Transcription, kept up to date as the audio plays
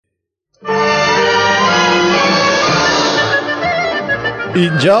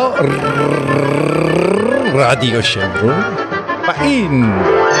اینجا رادیو شمرون و این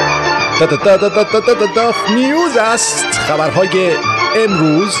نیوز است. خبرهای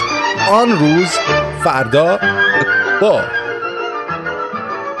امروز، آن روز، فردا با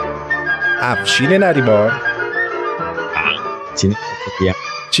افشین نریمان.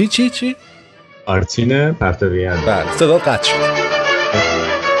 چی؟ آرتین پرتویان. بله، صدا قطع شد.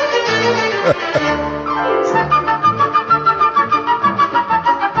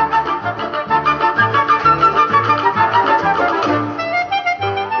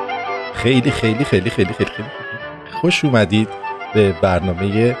 خیلی خیلی خیلی خیلی خیلی خیلی خوش اومدید به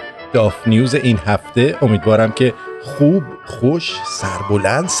برنامه داف نیوز این هفته. امیدوارم که خوب، خوش،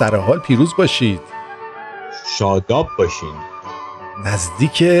 سربلند، سرحال، پیروز باشید، شاداب باشین.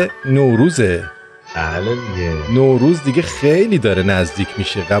 نزدیک نوروزه. بله دیگه، نوروز دیگه خیلی داره نزدیک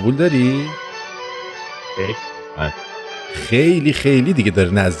میشه. قبول داری؟ خیلی خیلی دیگه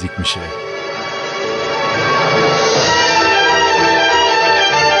داره نزدیک میشه.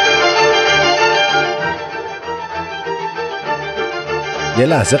 یه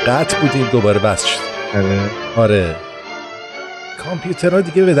لحظه قطع بودیم، دوباره بس شد. آره کامپیوترها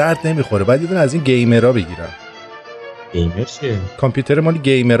دیگه به درد نمیخوره، باید یه دونه از این گیمرها بگیرم. گیمر چیه؟ کامپیوتر مالی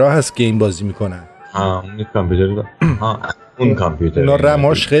گیمرها هست، گیم بازی میکنن. اون کامپیوتر اون کامپیوتر اونا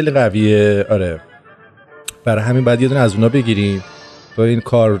رماش خیلی قویه. آره برای همین باید یه دونه از اونا بگیریم تا این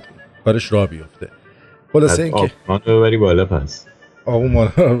کارش راه بیفته. خلاصه این که آقمان رو ببری بالا. پس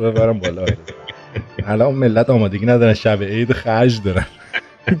آقمان رو ببرم بالا. الان ملت آمادگی ندارن، شب عید خرج دارن،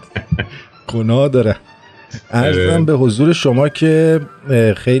 گناه دارن. عرضم به حضور شما که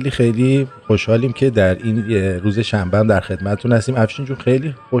خیلی خیلی خوشحالیم که در این روز شنبه هم در خدمتتون هستیم. افشین جون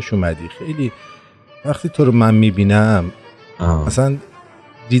خیلی خوش اومدی. خیلی وقتی تو رو من میبینم مثلا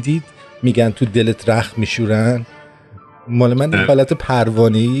دیدید میگن تو دلت رخت میشورن، مال من این حالت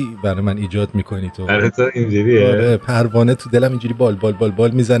پروانه‌ای برای من ایجاد میکنی تو. آره تو اینجوریه. آره پروانه تو دلم اینجوری بال بال بال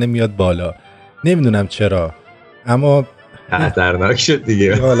بال میزنه میاد بالا، نمیدونم چرا، اما خطرناک شد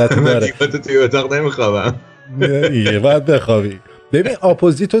دیگه. حالت داره. من توی اتاق نمیخوابم. نه باید بخوابی. ببین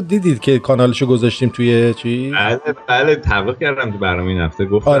اپوزیتو دیدید که کانالشو گذاشتیم توی چی؟ بله تبلیغ کردم تو برنامه این هفته،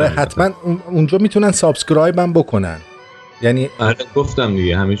 گفتم. آره حتما اونجا میتونن سابسکرایب هم بکنن. یعنی آره گفتم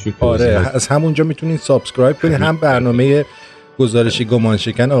دیگه همه چی. آره از همونجا میتونین سابسکرایب کنین. هم برنامه گزارشی گمان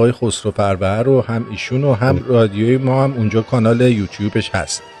شکن آقای خسرو پرور رو هم ایشون و هم رادیوی ما هم اونجا کانال یوتیوبش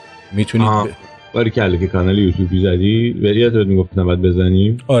هست، میتونید باری که کانال یوتیوبی زدی وریات رو میگفتم باید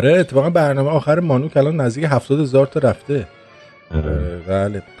بزنیم. آره اتفاقا برنامه آخر مانوک الان نزدیک 70,000 تا رفته.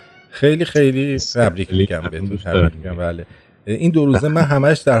 بله خیلی خیلی تبریک میگم بهتون. تبریک میگم. بله این دو روزه من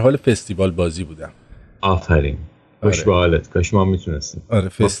همش در حال فستیوال بازی بودم. آفرین. خوش به حالت. کاش ما میتونستیم. آره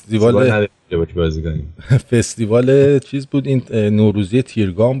فستیوال بازی کنیم. فستیوال چیز بود، این نوروزی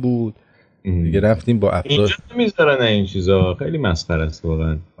تیرگان بود دیگه. رفتیم با افراد. اینجا نمیذارن این چیزا، خیلی مسخره است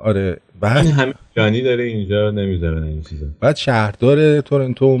واقعا. آره بعد این همه جانی داره اینجا نمیذارن این چیزا. بعد شهردار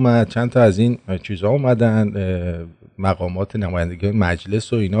تورنتو اومد، چند تا از این چیزا اومدن، مقامات نمایندگی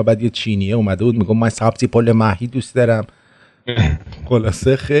مجلس و اینا. بعد یه چینیه اومده بود میگم من سبزی پل ماهی دوست دارم.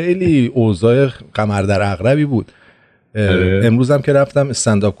 خلاصه خیلی اوضاع قمر در عقربی بود. امروز هم که رفتم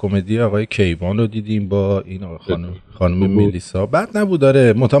استندآپ کمدی آقای کیوان رو دیدیم با این خانم میلیسا. بعد نبود.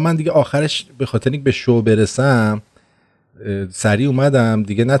 داره من دیگه آخرش به خاطر اینکه به شو برسم سریع اومدم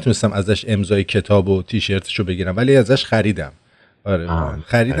دیگه، نتونستم ازش امضای کتاب و تیشرتشو بگیرم ولی ازش خریدم. آره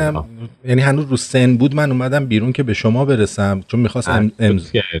خریدم. یعنی هنوز رو سن بود. من اومدم بیرون که به شما برسم چون می‌خواست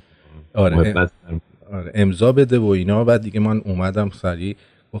امضا بده و اینا. بعد دیگه من اومدم سریع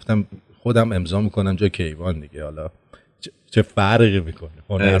گفتم خودم امضا میکنم جای کیوان دیگه. حالا چه فرقی میکنه؟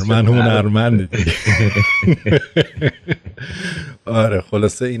 هنرمند دیگه. آره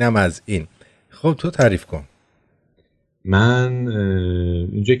خلاصه اینم از این. خب تو تعریف کن. من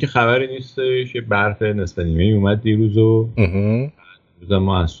اینجا که خبری نیستش، یه برف نصف نیمه اومد دیروز و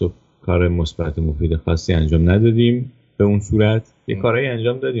ما از صبح کار مثبت مفید خاصی انجام ندادیم به اون صورت. یه کارایی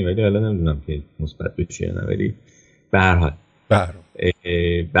انجام دادیم ولی حالا نمیدونم که مثبت بشه یا نه، ولی به هر حال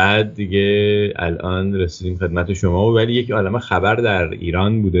بعد دیگه الان رسیدیم خدمت شما. ولی یک عالمه خبر در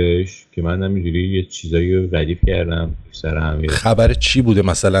ایران بودش که من همینجوری یه چیزایی رو ردیف کردم سر هم. خبر چی بوده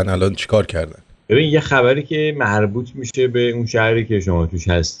مثلا؟ الان چی کار کردن؟ ببین یه خبری که مربوط میشه به اون شهری که شما توش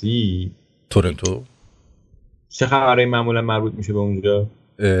هستی، تورنتو. چه خبری معمولا مربوط میشه به اونجا؟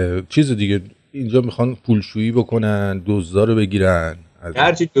 چیز دیگه اینجا میخوان پولشویی بکنن، دزدا رو بگیرن.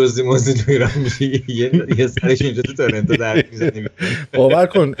 هرچی دزدی مزدی تو ایران میشه یه سرش اینجا تو تورنتو در میزنیم. باور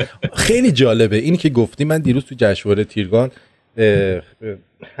کن خیلی جالبه اینی که گفتی. من دیروز تو جشنواره تیرگان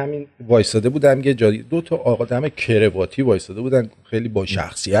همین وایساده بودم یه جایی، 2 تا آدم کرواتی وایساده بودن خیلی با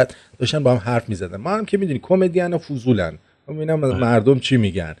شخصیت، داشتن با هم حرف می‌زدن. ما هم که می‌دونی کمدین و فضولن، ببینم مردم چی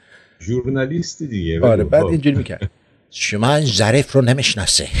میگن. ژورنالیستی دیگه. آره بعد اینجوری می‌کرد شما این ظریف رو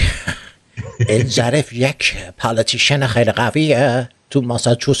نمی‌شناسی. این ظریف یک پالیتیشن خیلی قویه تو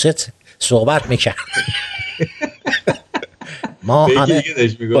ماساچوست صحبت می‌کرد.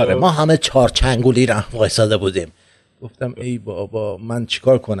 ما همه چارچنگولی را وایساده بودیم. گفتم ای بابا من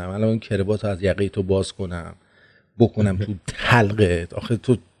چیکار کنم الان این کرواتو از یقه تو باز کنم بکنم تو حلقت؟ آخه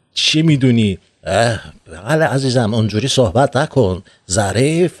تو چی میدونی؟ بله عزیزم اونجوری صحبت نکن،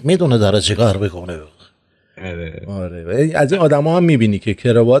 ظریف میدونه داره چیکار بکنه. آره از این آدما هم میبینی که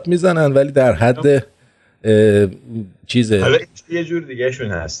کروات میزنن ولی در حد چیزه. حالا یه جور دیگه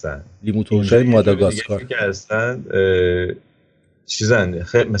شون هستن، لیمو ترشای ماداگاسکار که هستن، چیزن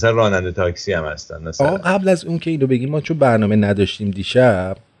مثلا راننده تاکسی هم هستن مثلا. قبل از اون که اینو بگیم، ما چون برنامه نداشتیم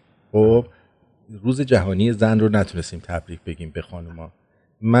دیشب، خب روز جهانی زن رو نتونستیم تبریک بگیم به خانوما.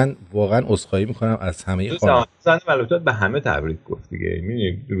 من واقعا عذرخواهی میکنم از همه خانم. زن البته به همه تبریک گفت دیگه.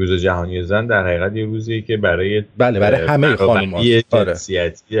 می‌دونی روز جهانی زن در حقیقت یه روزیه که برای برای همه خانم‌ها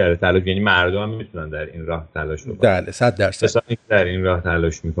جنسیتی در تلاش، یعنی مردم هم میتونن در این راه تلاش بکنن. بله 100% کسانی که در این راه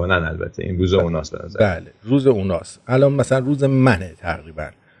تلاش میکنن البته این روز اوناست به نظر. بله روز اوناست. الان مثلا روز منه تقریبا،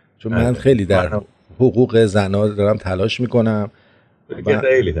 چون من خیلی در حقوق زن‌ها دارم تلاش میکنم.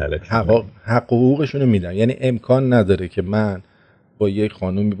 خیلی تلاش حق حقوقشون رو میدم. یعنی امکان نداره که من با یک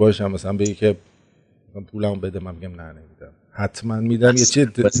خانومی باشم مثلا بگی که پولمو بده، من میگم نه نمیدم. حتما میدم. یه چه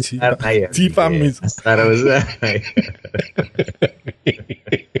تیپم میزنم.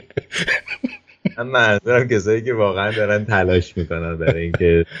 من منظورم کسایی که واقعا دارن تلاش میکنن برای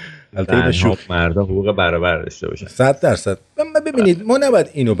اینکه مردا حقوق برابر داشته باشن. 100%. ببینید ما نباید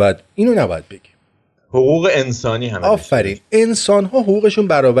اینو نباید بگیم. حقوق انسانی همه. آفرین. انسان ها حقوقشون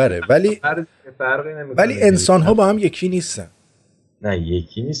برابره ولی انسان ها با هم یکی نیستن. نه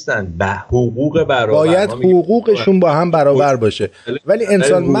یکی نیستن، به حقوق برابر. باید حقوقشون با هم برابر باشه. ولی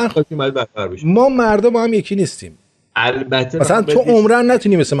انسان ما مردا با هم یکی نیستیم. البته مثلا تو عمرن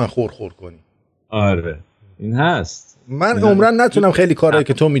نتونی مثل من خور کنی. آره این هست. من عمرن نتونم خیلی کارهایی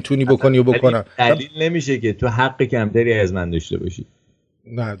که تو میتونی بکنی و بکنم. دلیل نمیشه که تو حق کمتری از من داشته باشی.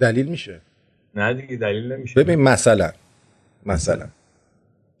 نه دلیل میشه. نه دیگه دلیل نمیشه. ببین مثلا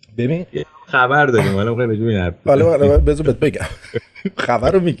ببین خبر داریم حالا خیلی جوری حرف. حالا بذار بهت بگم.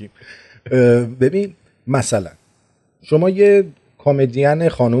 خبر رو میگیم. ببین مثلا شما یه کمدین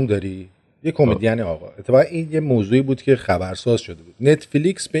خانم داری، یه کمدین آقا. اتفاقا این یه موضوعی بود که خبرساز شده بود.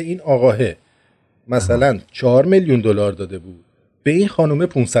 نتفلیکس به این آقاه مثلا 4 میلیون دلار داده بود، به این خانومه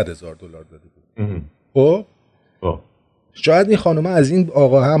 500,000 دلار داده بود. خب شاید این خانومه از این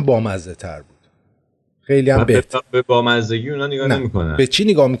آقا هم بامزه تر بود، خیلی هم بهتر. به بامزگی اونا نگاه نمیکنن. به چی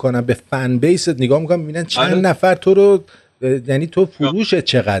نگاه میکنن؟ به فن بیست نگاه میکنن، میبینن چند نفر تو رو، یعنی تو فروشت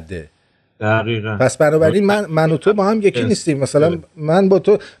چقدره. دقیقاً. پس بنابراین من و تو با هم یکی نیستیم. مثلا من با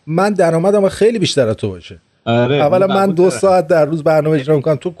تو، من درآمدم خیلی بیشتر از تو باشه. اولا من 2 ساعت در روز برنامه اجرا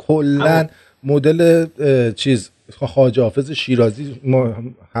میکنم، تو کلا مدل چیز خواجه حافظ شیرازی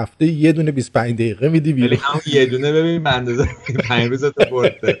هفته یه دونه 25 دقیقه میدی بیرون. ولی همون یه دونه ببین به اندازه 5 روز تو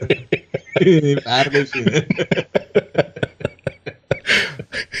برده. فرقش اینه.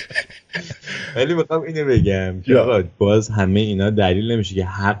 ولی میخوام اینو بگم که آقا باز همه اینا دلیل نمیشه که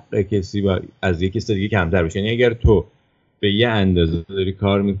حق کسی از یک کسی دیگه کمتر بشه. یعنی اگر تو به یه اندازه داری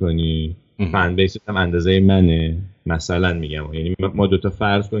کار میکنی، فن بیست هم اندازه منه مثلا میگم، یعنی ما 2 تا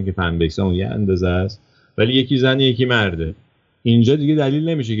فرض کنیم که فن بیست اون یه اندازه است ولی یکی زن یکی مرده، اینجا دیگه دلیل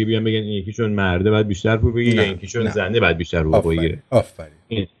نمیشه که بیان بگن این یکی چون مرده باید بیشتر پول بگیره، این یکی چون زنه باید بیشتر حقوق بگیره.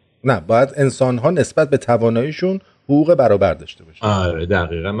 آفرین. نه، باید انسان ها نسبت به تواناییشون حقوق برابر داشته باشن. آره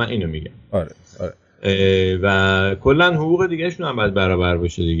دقیقاً من اینو میگم. آره. و کلا حقوق دیگه‌شون هم باید برابر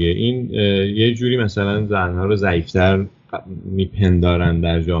باشه دیگه. این یه جوری مثلا زنها رو ضعیف‌تر میپندارن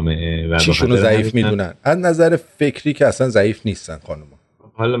در جامعه و چیشونو ضعیف میدونن. از نظر فکری که اصلا ضعیف نیستن خانوما،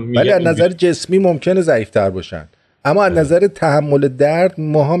 ولی از نظر جسمی ممکنه ضعیف‌تر باشن. اما از نظر تحمل درد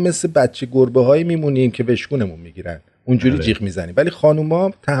ماها مثل بچه گربه هایی میمونیم که بشکونمون میگیرن، اونجوری جیغ میزنیم. ولی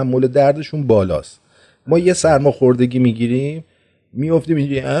خانوما تحمل دردشون بالاست. ما یه سرماخوردگی میگیریم میافتیم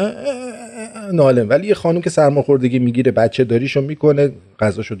اینجوری نالم، ولی یه خانم که سرماخوردگی میگیره بچه داریشو میکنه،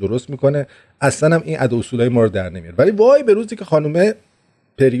 غذاشو درست میکنه، اصلا هم این عد اصولای ما رو در نمیاره. ولی وای به روزی که خانومه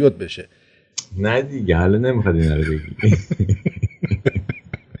پریود بشه. نه دیگه حالا نمیخواد اینا رو بگی.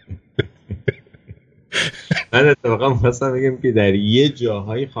 من اتفاقا می‌خواستم بگم که در یه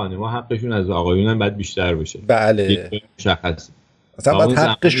جاهای خانم‌ها حقشون از آقایون هم باید بیشتر باشه. بله مشخص. مثلا باید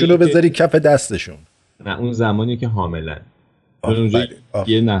حقشون رو بذاری کف دستشون. نه اون زمانی که حاملن. اونجا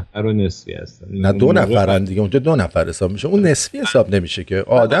یه نفر و نصفی هستن، نه 2 نفرن دیگه، اونجا 2 نفر حساب میشه، اون نصفی حساب نمیشه که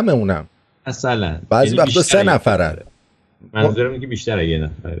آدم اونم مثلا بعضی وقتا 3 نفرن. منظورم اینه که بیشتر از 1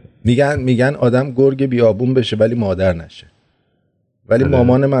 نفره. میگن آدم گرگ بیابون بشه ولی مادر نشه، ولی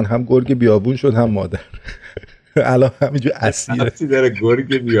مامان من هم گرگ بیابون شد هم مادر. الان همینجور اسیره. چی داره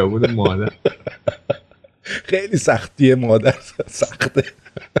گرگ بیابون مادر؟ خیلی سختیه مادر، سخته.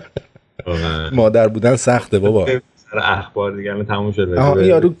 مادر بودن سخته بابا. سر اخبار دیگه الان تموم شد. این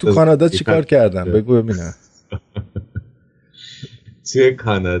یارو تو کانادا چیکار کردن بگو ببینم. توی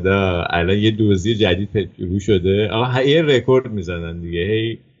کانادا الان یه دوزی جدید شروع شده. یه رکورد میزنن دیگه.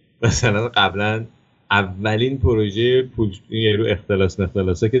 هی مثلا قبلا اولین پروژه پول یارو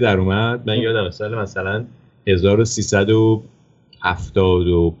اختلاسه که در اومد، من یادم مثلا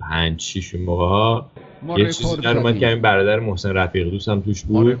 1375 6 موقع یه چیزی در اومد که همین برادر محسن رفیق دوست هم توش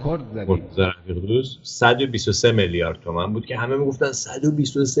بود. مرتضی رفیق دوست 123 میلیارد تومان بود که همه میگفتن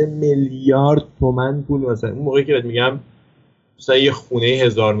 123 میلیارد تومان پول. مثلا اون موقعی که بهت میگم مثلا یه خونه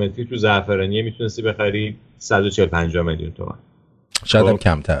 1000 متری تو زعفرانیه میتونستی بخری 140-50 میلیون تومان، شاید هم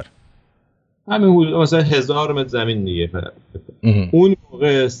کمتر. همین حدود مثلا 1000 متر زمین دیگه. اون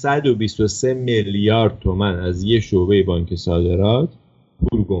موقع 123 میلیارد تومان از یه شعبه بانک صادرات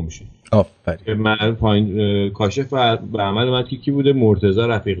پول گم شد. آفرین. من کاشف به عمل اومد که کی بوده؟ مرتضی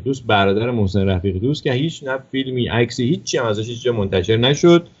رفیق دوست، برادر محسن رفیق دوست، که هیچ نه فیلمی عکسی هیچی هم ازش هیچ جا منتشر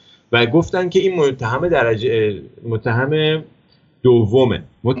نشد و گفتن که این متهم دومه.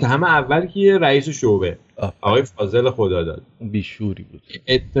 متهم اول که رئیس شعبه آقای فاضل خداداد بیشوری بود.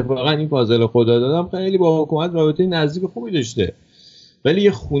 اتفاقا این فاضل خداداد هم خیلی با حکومت رابطه نزدیک خوبی داشته، ولی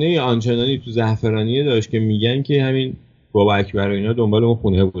یه خونه آنچنانی تو زعفرانیه داشت که میگن که همین بابا اکبر و اینا دنبال اون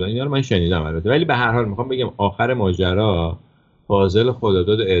خونه بودن. اینا رو من شنیدم البته، ولی به هر حال میخوام بگم آخر ماجرا فاضل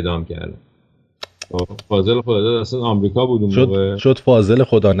خداداد اعدام کردن. فاضل خداداد اصلا آمریکا بود اون موقع. شد فاضل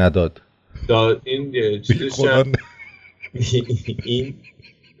خدا نداد. این چیزش این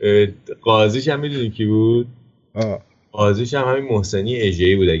قاضیش هم میدونی کی بود؟ قاضیش هم همین محسنی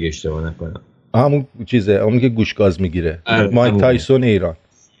اژه‌ای بود اگه اشتباه نکنم. همون چیزه، اون که گوشگاز میگیره. مایک تایسون ایران.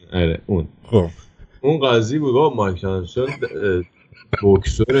 آره اون. خب اون قاضی بود. با مایک تایسون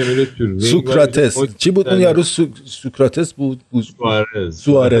بوکسور میره تو رینگ. سوکراتس چی بود اون یارو؟ سوکراتس بود.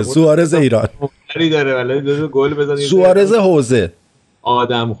 سوارز ایران. خیلی داره ولی دو گل بزنه. سوارز حوزه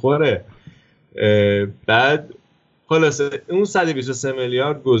آدم خوره. بعد خلاصه اون 123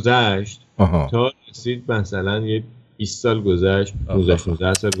 میلیارد گذشت تا رسید مثلا یه 20 سال گذشت، 19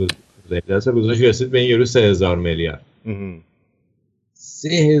 سال گذشت رسید به این یورو 3000 میلیارد.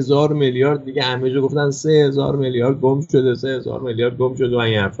 3000 میلیارد دیگه همه جا گفتن 3000 میلیارد گم شده، 3000 میلیارد گم شده و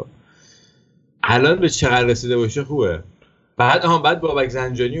این حرفا. الان به چقدر رسیده باشه خوبه. بعد بابک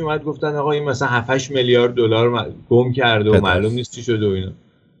زنجانی اومد گفتن آقا این مثلا 7-8 میلیارد دلار گم کرده و معلوم نیست چی شده و اینا.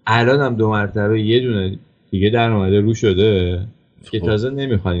 الان هم 2 مرتبه یه دونه دیگه در اومده رو شده که تازه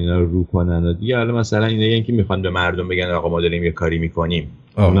نمیخوان اینا رو کنن و دیگه. حالا مثلا اینه که میخوان به مردم بگن آقا ما داریم یه کاری میکنیم.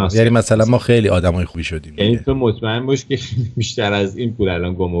 یعنی مثلا ما خیلی آدمای خوبی شدیم. یعنی تو مطمئن باش که بیشتر از این پول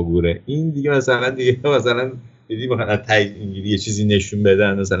الان گم و گوره. این دیگه مثلا دیدی میخوان اینجوری یه چیزی نشون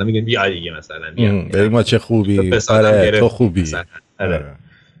بدن، مثلا میگن بیا دیگه مثلا بیا ما چه خوبی، آره تو خوبی. آره.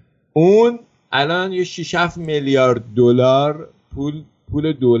 اون الان یه 6-7 میلیارد دلار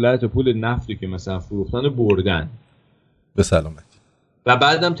پول دولت و پول نفتی که مثلا فروختن و بردن به سلامت و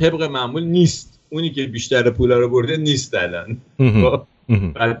بعدم طبق معمول نیست. اونی که بیشتر پولا رو برده نیست الان.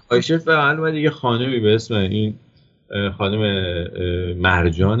 بعد کاشف معلومه دیگه خانمی به اسم این خانم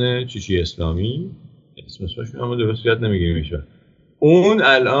مرجان چیشی اسلامی، اسمش هم درست یاد نمیگیرم میشه، اون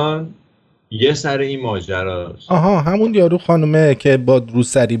الان یه سر این ماجراست. همون یارو خانومه که با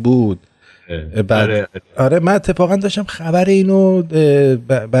روسری بود. آره من اتفاقا داشتم خبر اینو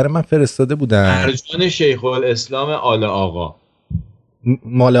برای من فرستاده بودن. مرجان شیخ الاسلام آل آقا.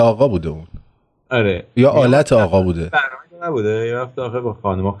 مال آقا بوده اون. آره یا آلت آقا بوده. برنامه نبوده. یه وقت آخه با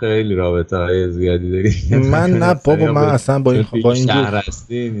خانم‌ها خیلی رابطه‌های زیادی داری. من نه بابا، من اصلا با این شهر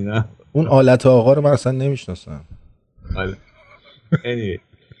هستین اینا. اون آلت آقا رو من اصلا نمیشناسم. آره.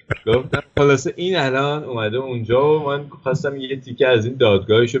 گفتم خلاصه این الان اومده اونجا و من خواستم یه تیکه از این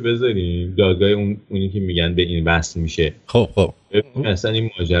دادگاهشو بذاریم. دادگاه اونی که میگن به این وصل میشه. خب اصلا این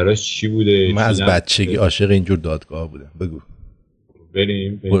ماجراش چی بوده؟ من از بچگی عاشق اینجور دادگاه بودم. بگو.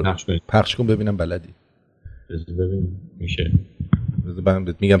 بریم پخش کن ببینم بلدی. ببین میشه.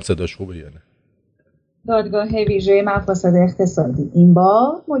 بذار میگم صداش خوبه یا نه. دادگاه ویژه مفاسد اقتصادی. این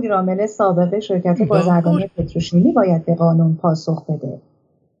بار مدیر عامل سابق شرکت بازرگانی پتروشیمی باید به قانون پاسخ بده.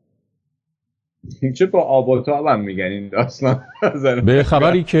 چه با آب و تاب هم میگن این داستان. به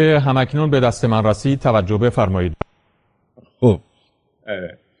خبری که همکنون به دست من رسید توجه بفرمایید. خب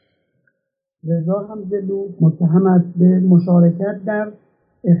رضا حمزلو متهم است به مشارکت در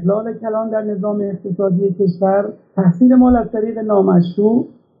اخلال کلان در نظام اقتصادی کشور، تحصیل مال از طریق نامشروع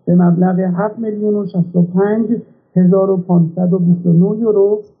به مبلغ 7,065,529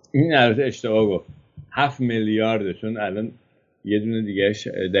 یورو. این البته اشتباه گفت، 7 میلیارد، چون الان یه دونه دیگه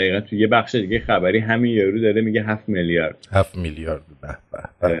دقیقا تو یه بخش دیگه خبری همین یارو داره میگه 7 میلیارد. 7 میلیارد. به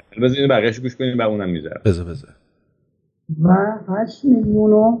بذار اینو بقیه‌اش گوش کنیم بعد اونم میذارم. بذار و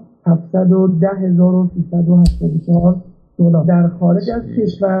 8,710,374 دلار در خارج از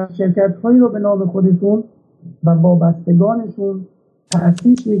کشور شرکت‌هایی رو به نام خودشون و وابستگانشون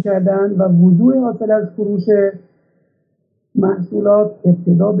تأسیس می‌کردند و وجوه حاصل از فروش محصولات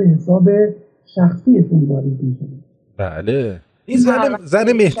ابتدا به حساب شخصیشون وارد می‌شد. بله این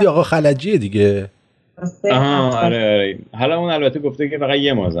زن مهدی آقا خلجیه دیگه. آره. حالا اون البته گفته که فقط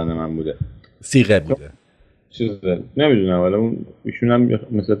یه ماه زن من بوده، سیغه بوده، نمیدونم. حالا اون ایشون هم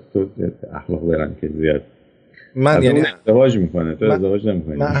مثل تو اخلاق دارن که زیاد من یعنی ازدواج میکنه، تو ازدواج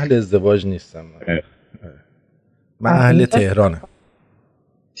نمیکنی. من اهل ازدواج نیستم. من اهل تهرانم.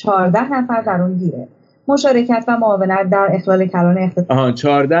 14 نفر در اون گیره. مشارکت و معاونت در اخلال کلان اقتصادی.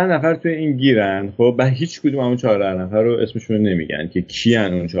 14 نفر تو این گیرن. خب بعد هیچ کدوم اون 14 نفر رو اسمشون رو نمیگن که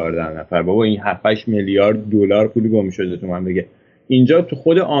کیان اون 14 نفر. بابا این 7-8 میلیارد دلار پول گم شده تو من بگه. اینجا تو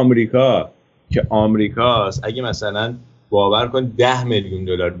خود آمریکا که آمریکاست، اگه مثلا باور کن 10 میلیون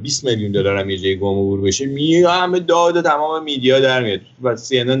دلار 20 میلیون دلار هم یه جای گم و گور بشه همه داد تمام میدیا در میاد و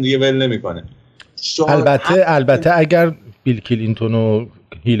سی ان ان دیگه ول نمیکنه. البته اگر بیل کلینتون و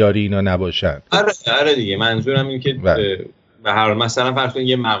هیلاری اینا نباشن. آره دیگه منظورم این که به هر مثلا فرض کن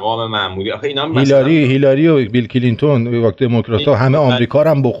یه مقام معمولی، آخه اینا هیلاری و بیل کلینتون و دموکرات‌ها همه آمریکا رو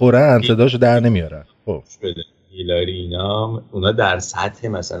هم بخورن صداشو در نمیارن. خب هیلاری اونا در سطح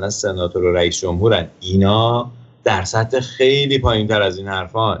مثلا سناتور و رئیس جمهورن، اینا در سطح خیلی پایین‌تر از این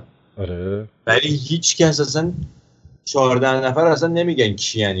حرفان. آره ولی هیچ کس اصلا 14 نفر اصلا نمیگن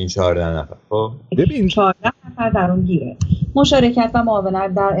کیان این 14 نفر. خب ببین 14 نفر در اون گیره. مشارکت و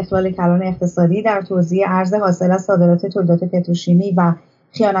معاونت در اخلال کلان اقتصادی در توزیع ارز حاصل از صادرات تولیدات پتروشیمی و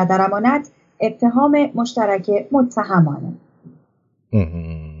خیانت در امانت اتهام مشترک متهمانه.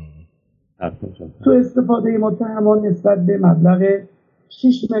 تو استفاده متهمان نسبت به مبلغ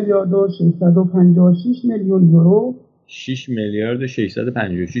 6,656,000,000 یورو.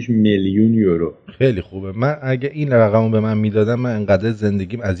 6,656,000,000 یورو. خیلی خوبه. من اگه این رقمو به من میدادن من انقدر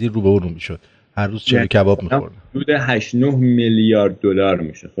زندگیم از این رو به اون رو میشد. هر روز 40 کباب میخوردم. حدود 8-9 میلیارد دلار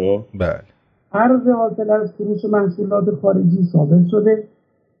میشه. خب بله. ارز حاصل از فروش محصولات خارجی ثابت شده.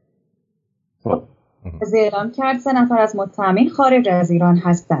 از اعلام کرد 3 نفر از متهمین خارج از ایران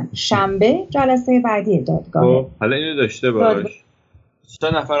هستند. شنبه جلسه بعدی دادگاه. خب حالا اینو داشته باش.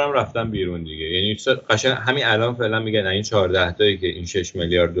 3 نفرم رفتن بیرون دیگه. یعنی قشنگ همین الان فعلا میگن این 14 تایی که این 6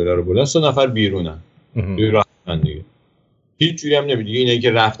 میلیارد دلار رو بردن 3 نفر بیرونن. رفتن دیگه. هیچ جوری هم نمیدونی اینایی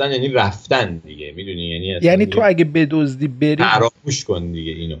که رفتن یعنی رفتن دیگه، میدونی؟ یعنی تو اگه بدزدی بری فراموش کن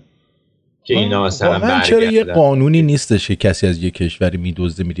دیگه اینو که اینا مثلا برگردن. چرا یه قانونی نیستش که کسی از یه کشوری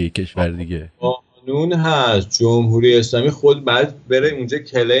میدزده میره یه کشور دیگه؟ قانون هست. جمهوری اسلامی خود بعد بره اونجا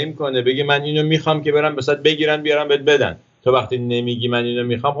کلیم کنه بگه من اینو میخوام که برم مثلا بگیرن بیارن بهت بدن. تو وقتی نمیگی من اینو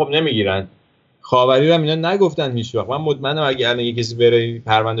میخوام خب نمیگیرن. خاوری رو هم اینا نگفتن هیچ وقت. من مطمئنم اگه الان یه کسی بره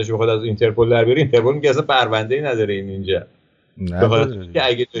پروندهشو بخواد از اینترپل در بیاره، اینترپل میگه اصلا پرونده‌ای نداره اینجا. بخاطر که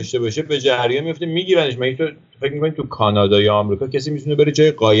اگه داشته باشه به جریان میفته میگیرنش. مگه تو فکر می‌کنی تو کانادا یا آمریکا کسی میتونه بره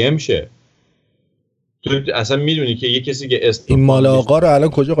جای قایم شه؟ تو اصلا میدونی که یه کسی که این مال آقا رو الان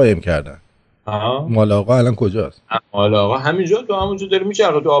کجا قایم کردن؟ مال آقا الان کجاست؟ مال آقا همینجا تو همونجا داره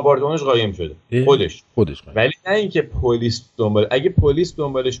میچرخه، تو آپارتمانش قایم شده خودش. ولی نه اینکه پلیس دنبال، اگه پلیس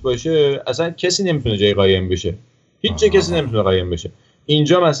دنبالش باشه اصلا کسی نمیتونه جای قایم بشه. هیچ جای کسی نمیتونه قایم بشه.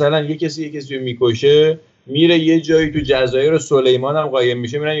 اینجا مثلا یه کسی رو میکشه میره یه جایی تو جزایر سلیمان هم قایم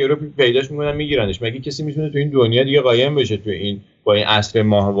میشه، میرن یورو پیداش میکنن میگیرنش. مگه کسی میتونه تو این دنیا دیگه قایم بشه تو این با این عصر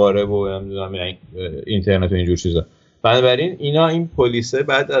ماهواره و نمیدونم اینترنت و اینجور چیزا؟ بنابراین اینا این پلیسه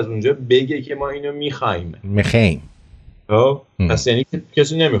بعد از اونجا بگه که ما اینو میخوایم. خب پس یعنی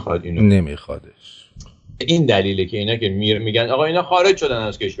کسی نمیخواد اینو، نمیخوادش. این دلیله که اینا که میگن آقا اینا خارج شدن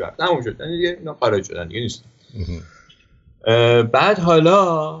از کشور، تموم شد دیگه، اینا خارج شدن دیگه نیست. بعد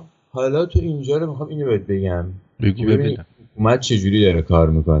حالا تو اینجا رو میخوام اینو بهت بگم. بگو ببینم حکومت چجوری داره کار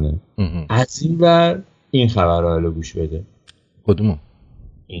میکنه. از این ور این خبر رو گوش بده. کدومو؟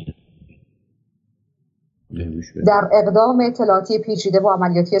 این در اقدام اطلاعاتی پیچیده و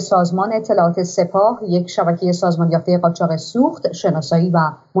عملیاتی سازمان اطلاعات سپاه، یک شبکه سازمان یافته قاچاق سوخت شناسایی و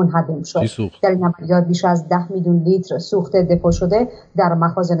منهدم شد. در این عملیات بیش از 10 میلیون لیتر سوخت دپو شده در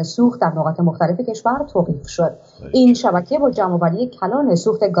مخازن سوخت در نقاط مختلف کشور توقیف شد. این شبکه با جمع‌آوری کلان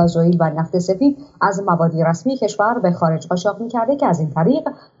سوخت گازوئیل و نفت سفید از موادی رسمی کشور به خارج قاچاق می‌کرده که از این طریق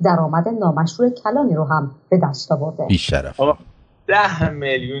درآمد نامشروع کلانی رو هم به دست آورده. بیشتر 10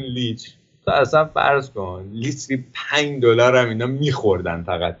 میلیون لیتر تو اصلا فرض کن لیتری $5 هم اینا میخوردن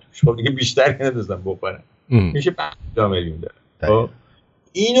فقط توش. خب دیگه بیشتر که نمی‌دونن بخورن. میشه 50 میلیون دلار.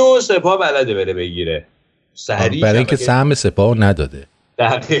 اینو سپاه بلده بره بگیره سریع، برای اینکه سهم سپاه نداده.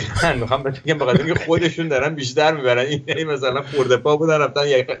 دقیقاً میخوام بگم بخاطر اینکه خودشون دارن بیشتر میبرن، این مثلا خورده پا بودن رفتن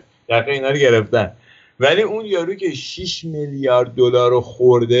یقه اینا رو گرفتن. ولی اون یارو که 6 میلیارد دلار رو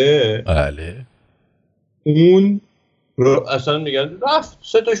خورده، بله اون اصلا میگن رفت،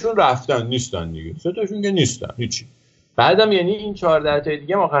 3 تاشون رفتن نیستن دیگه، 3 تاشون که نیستن هیچی. بعدم یعنی این 14 تا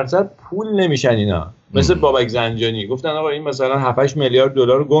دیگه آخر سر پول نمیشن اینا. مثل بابک زنجانی گفتن آقا این مثلا 7-8 میلیارد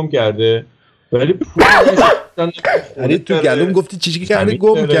دلار رو گم کرده ولی پول نمیشن. یعنی تو گلوم گفتی چیزی کرده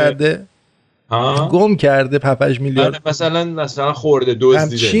گم کرده؟ گم کرده 7-8 میلیارد مثلا خورده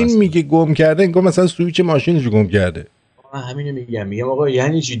دزدیده. چین میگه گم کرده، انگار مثلا سوئیچ ماشینشو گم کرده. همینو میگم آقا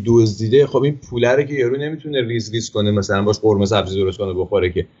یعنی چی دزدیده؟ خب این پوله رو که یارو نمیتونه ریز کنه مثلا باش قرمه سبزی درست کنه بخوره،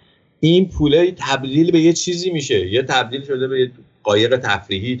 که این پوله تبدیل به یه چیزی میشه، یا تبدیل شده به یه قایق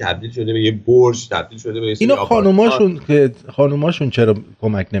تفریحی، تبدیل شده به یه برج، تبدیل شده به یه اینا خانوماشون چرا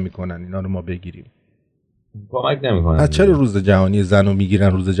کمک نمیکنن اینا رو ما بگیریم؟ کمک نمیکنن. چرا روز جهانی زنو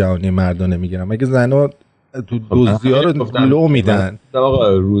میگیرن روز جهانی مردو نمیگیرن؟ مگه زنا تو دزدی‌ها رو لو میدن؟ آقا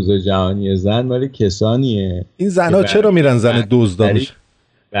روز جهانی زن ولی کسانیه این زنا چرا میرن زن دزدا میشن؟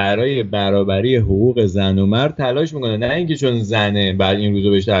 برای برابری حقوق زن و مرد تلاش میکنه، نه اینکه چون زنه بعد این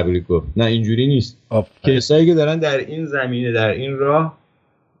روزو بهش تبریک گفت. نه اینجوری نیست. کسایی که دارن در این زمینه در این راه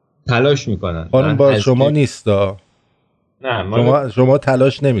تلاش میکنن. خانم با شما نیستا. نه شما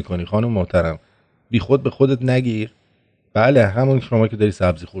تلاش نمیکنی خانم محترم. بی خود به خودت نگیر. بله همون شما که داری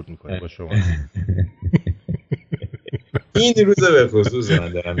سبزی خورد میکنی با شما. این روزه به خصوص من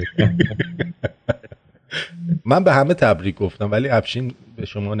دارم میکنم. من به همه تبریک گفتم ولی افشین به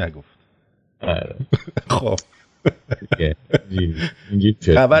شما نگفت. خب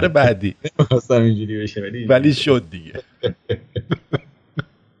خبر بعدی نمیخواستم اینجوری بشه ولی شد دیگه.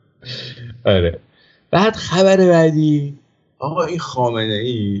 آره. بعد خبر بعدی آقا این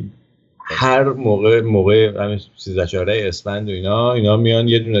خامنه‌ای هر موقع همین 13-14 اسفند و اینا میان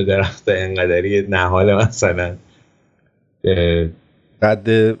یه دونه درخت انقدری نهال مثلا قد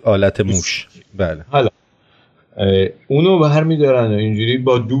آلت موش، بله حالا اونو برمی‌دارن و اینجوری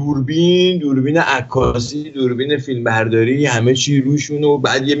با دوربین عکاسی، دوربین فیلمبرداری، همه چی روشون، و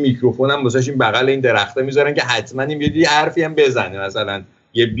بعد یه میکروفون هم واسهش این بغل این درخته میذارن که حتما این یه حرفی هم بزنه، مثلا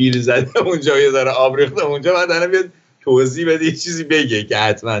یه بیل زده اونجا، یه ذره آب ریخته اونجا، بعد الان بیاد توضیح بده، یه چیزی بگه که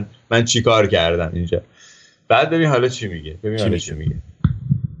حتما من چی کار کردم اینجا. بعد ببین حالا چی میگه.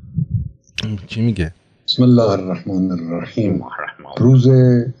 چی میگه؟ بسم الله الرحمن الرحیم. روز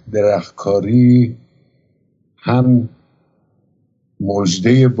درختکاری هم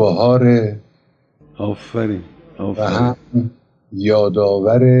مژده بهار، آفرین و هم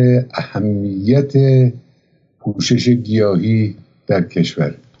یادآور اهمیت پوشش گیاهی در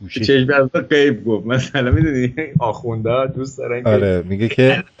کشور. چشم از غیب گفت مثلا، میدونی آخوندا دوست دارن آره میگه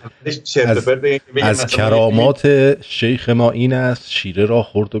که از کرامات شیخ ما این است شیره را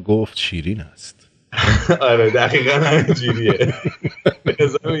خورد و گفت شیرین است. آره دقیقاً همینجوریه.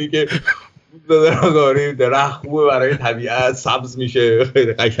 مثلا میگه درخت خوبه برای طبیعت، سبز میشه،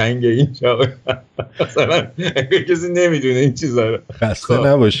 خیلی قشنگه اینجا. مثلا کسی نمیدونه این چیزا رو. خسته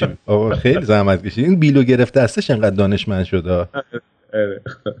نباشیم آقا، خیلی زحمت کشید. این بیلو گرفته هستش انقدر دانشمند شده.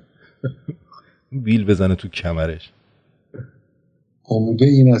 بیل بزنه تو کمرش. عمده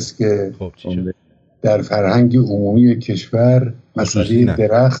این است که در فرهنگ عمومی کشور مسئله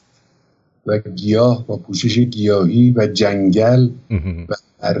درخت و گیاه و پوشش گیاهی و جنگل و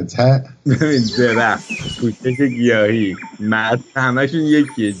مرتع، درخت، پوشش گیاهی، مرتع، همشون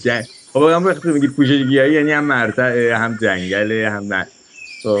یکیه. خب هم وقتی میگی پوشش گیاهی یعنی هم مرتع، هم جنگله، هم نه.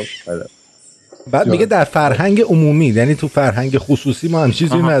 خب بعد میگه در فرهنگ عمومی، یعنی تو فرهنگ خصوصی ما هم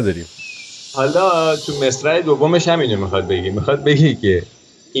چیزی نداریم. حالا تو مصرع دومش هم اینو میخواد بگی که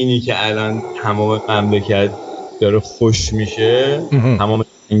اینی که الان تمام مملکت داره خوش میشه، تمام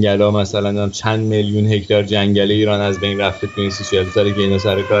جنگلا مثلا چند میلیون هکتار جنگل ایران از بین رفته تو این 30-40 سالی که اینا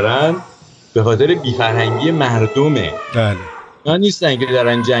سر کارن، به خاطر بی‌فرهنگی مردمه. بله. نه نیستن که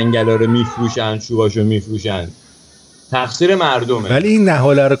دارن جنگلا رو میفروشن، چوباشو میفروشن. تقصیر مردمه. ولی این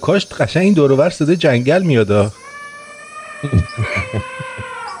نهاله رو کاشت قشنگ این دور و بر صدای جنگل میاد.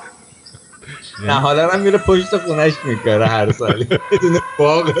 نهاله رو میره پشت خونش میکاره هر سالی بدون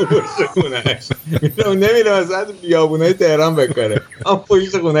باغ پشت خونش میره، اون نمیره مثلا بیابونای تهران بکاره، اما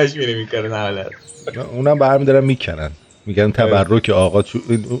پشت خونش میره میکاره نهاله. اونم برمی‌دارن میکنن، میگن تبرک آقا،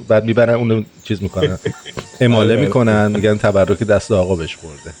 بعد میبرن اونو چیز میکنن اماله میکنن، میگن تبرک دست آقا بهش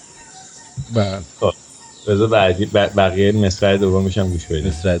خورده. خب بذار بقیه مصرع دومش هم گوش بدیم.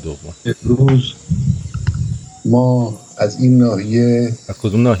 مصرع دوم. امروز ما از این ناحیه، از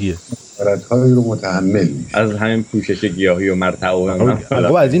کدوم ناحیه؟ خسارت‌هایی رو متحمل میشیم. از همین پوشش گیاهی و مرتع و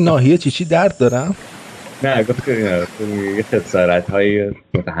آقا از این ناحیه چی درد دارم؟ نه گفتی نه، یه خسارت‌های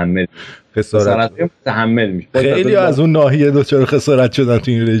متحمل. خسارت متحمل میشه. خیلی از اون ناحیه دچار خسارت شدن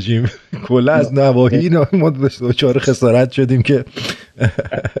تو این رژیم. کلا از نواحی ما دچار خسارت شدیم که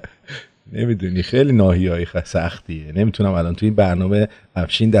نمیدونی خیلی ناحیه‌های سختیه. نمیتونم الان تو این برنامه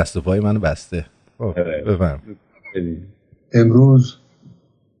افشین دست و پای منو بسته. بفهم. امروز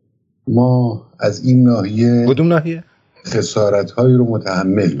ما از این ناحیه، کدوم ناحیه؟ خسارت‌هایی رو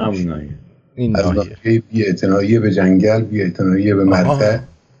متحمل میشیم. این از ناحیه بی‌اعتنایی به جنگل، بی‌اعتنایی به مرتع،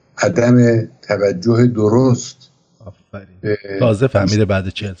 عدم توجه درست. آفرین. تازه فهمیده بعد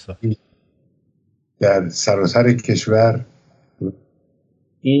 40 سال در سراسر کشور.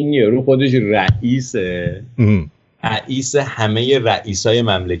 این یارو خودش رئیس همه رئیسای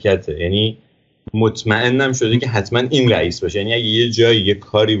مملکته، یعنی مطمئنم شده که حتما این رئیس باشه. یعنی اگه یه جایی یه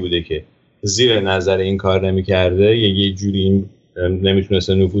کاری بوده که زیر نظر این کار نمی‌کرده یا یه جوری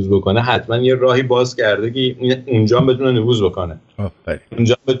نمیتونسته نفوذ بکنه، حتما یه راهی باز کرده که اونجا هم بتونه نفوذ بکنه،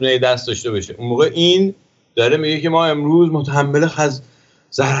 اونجا بتونه دست داشته باشه. اون موقع این داره میگه که ما امروز متحمل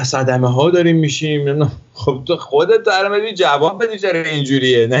صدمه ها داریم میشیم. خب تو خودت داره جواب بدی چرا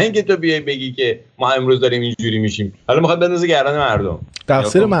اینجوریه، نه اینکه تو بیای بگی که ما امروز داریم اینجوری میشیم. حالا میخواد بندازه گردن مردم.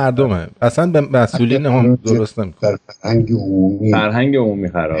 تقصیر مردمه، اصلا به مسئولین هم درست نمیکنه. در فرهنگ عمومی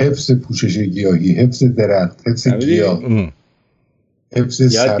خراب، حفظ پوشش گیاهی، حفظ درخت، حفظ گیاه،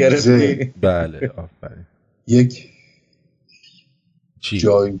 حفظ سبزه. بله آفرین. یک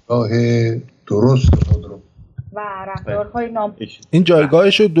جایگاه درست خود رو و رفتارهای این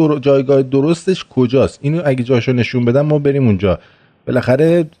جایگاه درستش کجاست؟ اینو اگه جاشو نشون بدن ما بریم اونجا.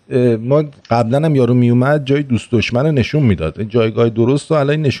 بالاخره ما قبلا هم یارو میومد جای دوست دشمن رو نشون میداد، جایگاه درست رو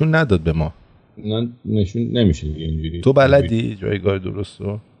الان نشون نداد به ما. نشون نمیشه اینجوری. تو بلدی جایگاه درست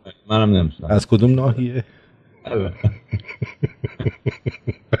رو؟ منم نمیدونم. از کدوم ناحیه؟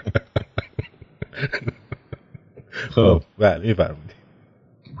 خب بله فرمودی.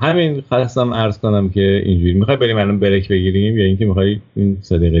 همین خواستم عرض کنم که اینجوری میخوای بریم الان بریک بگیریم یا اینکه میخوای این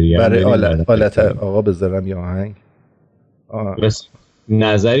صدقه دیگه برای حالت آقا بذارم یا آهنگ؟ بس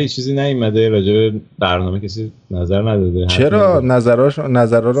نظری چیزی نیومده راجع به برنامه؟ کسی نظر نداده؟ چرا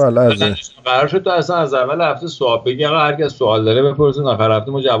نظرها رو حالا از قرار شد تو اصلا از اول هفته سوال بگی، آقا هر کس سوال داره بپرسه، آخر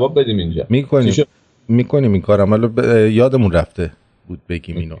هفته ما جواب بدیم. اینجا میکنیم این کارم، حالا یادمون رفته بود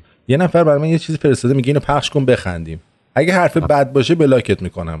بگیم اینو. یه نفر برای من یه چیزی فرستاده میگه اینو پخش کن بخندیم. اگه حرف بد باشه بلاکت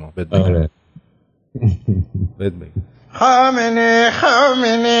میکنم. بد بگم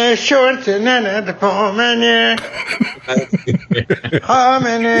خامنه شورت نند پامنه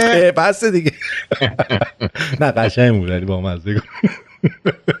خامنه بس دیگه. نه قشنگ بود با مزه.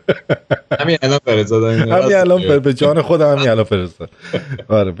 همین الان فرستادم، همین الان به جان خودم همین الان فرستادم.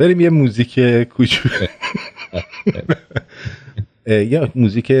 آره بریم یه موزیک کوچولو، یه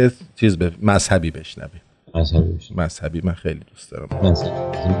موزیک چیز مذهبی بشنویم. مذهبی من خیلی دوست دارم.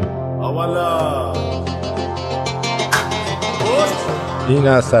 این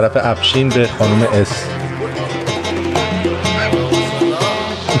از طرف افشین به خانم اس.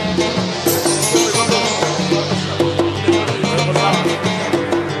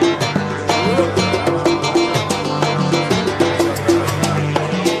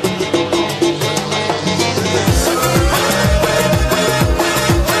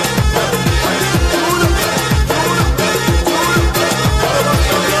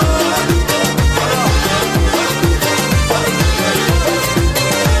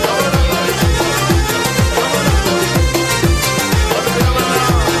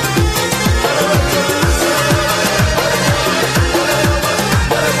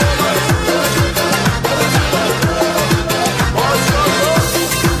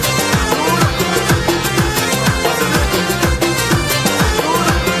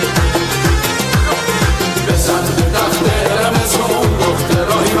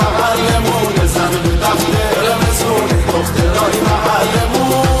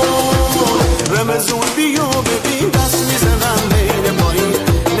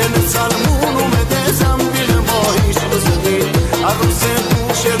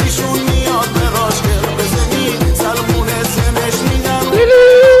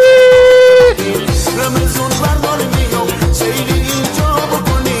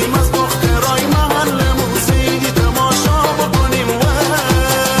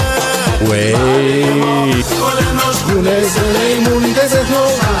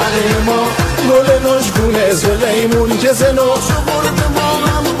 محله ما گل نشگونه سلیمون که زنو شمار به ما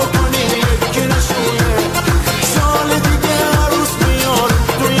هم بکنی که نشونه سال دیگه عروس میاد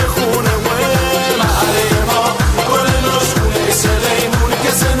توی خونه محله ما گل نشگونه سلیمون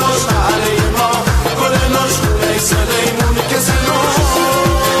که زنو محله ما گل نشگونه سلیمون که زنو.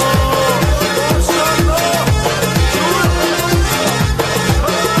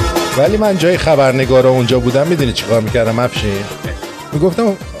 ولی من جای خبرنگارا اونجا بودم میدونی چیکار میکردم افشین؟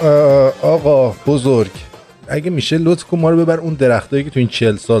 میگفتم آقا بزرگ اگه میشه لطف کن ما رو ببر اون درختایی که تو این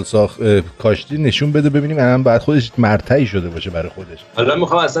 40 سال کاشتی نشون بده ببینیم الان بعد خودش مرتعی شده باشه برای خودش. حالا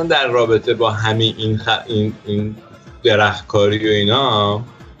میخوام اصلا در رابطه با همین این درختکاری و اینا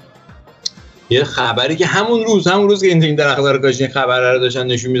یه خبری که همون روز که این درخت‌ها رو کاشتن خبر رو داشتن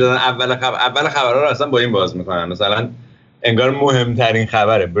نشون میدادن اول خبرها رو اصلا با این باز میکنن مثلا انگار مهمترین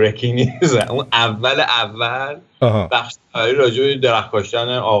خبره بریکینگ نیوز اون اول بخش خبری راجع به درخت کاشتن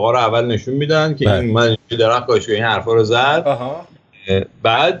آقا رو اول نشون میدن که این من درخت کاشتم این حرفا رو زد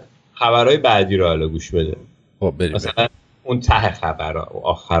بعد خبرهای بعدی رو حالا گوش بده مثلا اون ته خبرها و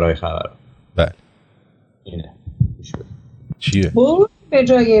آخرای خبرها بله اینه گوش بده چیه برج به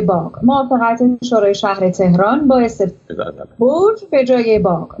جای باغ موافقت شورای شهر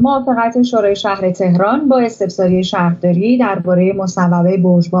تهران با استفساری شهرداری درباره مصوبه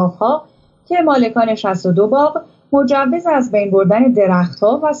برج باغ‌ها که مالکان 62 باغ مجوز از بین بردن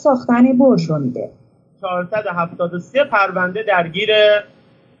درخت‌ها و ساختن برج رو میده. 473 پرونده درگیر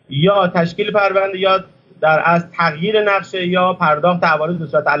یا تشکیل پرونده یا در از تغییر نقشه یا پرداخت عوارض به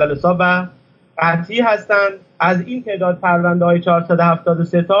صورت علل حساب و قطعی هستند. از این تعداد پرونده های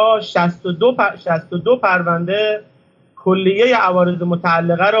 473 تا 62 پرونده کلیه عوارض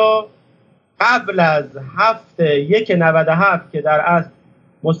متعلقه رو قبل از 7/1/97 که در اصل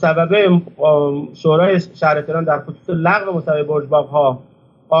مصوبه شورای شهر تهران در خصوص لغو مصوبه برج باغ‌ها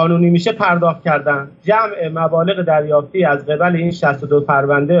قانونی میشه پرداخت کردن. جمع مبالغ دریافتی از قبل این 62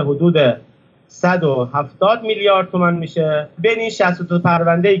 پرونده حدود 170 میلیارد تومان میشه. بین این 62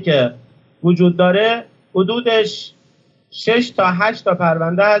 پرونده‌ای که وجود داره حدودش 6 تا 8 تا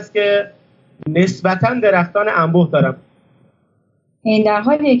پرونده هست که نسبتاً درختان انبوه دارن. این در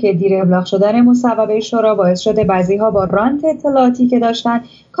حالیه که دیر ابلاغ شدن مصوبه شورا باعث شده بعضی‌ها با رانت اطلاعاتی که داشتن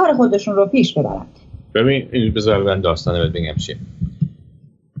کار خودشون رو پیش ببرن. ببین این بذار من داستانه بهت بگم چیه.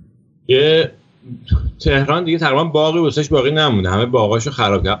 یه تهران دیگه تقریبا باقی واسش باقی نمونه، همه باغاشو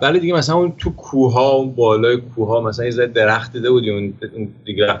خراب کرد. ولی دیگه مثلا اون تو کوه‌ها، اون بالای کوه‌ها مثلا یه درخت دیده بودی، اون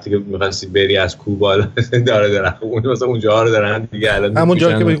دیگه وقتی که می‌خواستی بری از کوه بالا داره درخت اون مثلا اونجاها رو دارن دیگه الان همون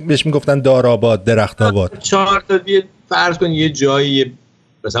جایی که بهش میگفتن دارآباد، درخت آباد. 4 تا دیگه فرض کن یه جایی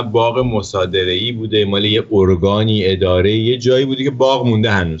مثلا باغ مصادره‌ای بوده مال یه ارگانی اداره، یه جایی بوده که باغ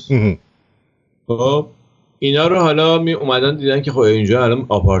مونده هنوز. خب اینا رو حالا می اومدن دیدن که خب اینجا الان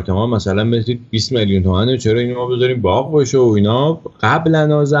آپارتمان مثلا مثل 20 میلیون تومانه، چرا اینو ما بذاریم باغ باشه و اینا.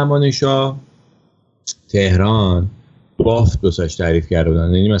 قبلا زمان شاه تهران بافت بساش تعریف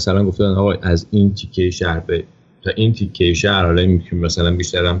کردن، یعنی مثلا گفتن آقا از این تیکه شهر به تا این تیکه شهر، حالا میگیم مثلا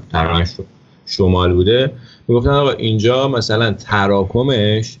بیشترم تقریبا شمال بوده، میگفتن آقا اینجا مثلا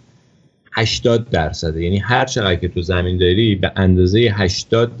تراکمش 80%، یعنی هر چقدر که تو زمین داری به اندازه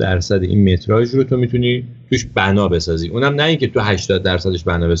 80% این متراژ رو تو میتونی توش بنا بسازی. اونم نه اینکه تو 80%ش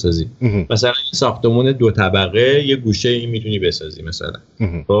بنا بسازی، مثلا ساختمون 2 طبقه یه گوشه این میتونی بسازی مثلا.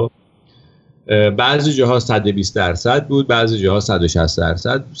 خب بعضی جاها 120% بود، بعضی جاها 160%،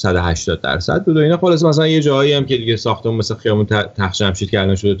 180% بود و اینا. خلاص مثلا یه جاهایی هم که دیگه ساختمون مثلا خیابون تخت جمشید که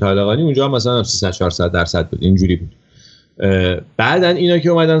الان شده طالقانی، اونجا مثلا 300-400% بود، اینجوری بود. بعدن اینا که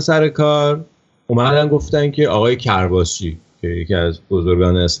اومدن سر کار اومدن گفتن که آقای کرباسچی که یکی از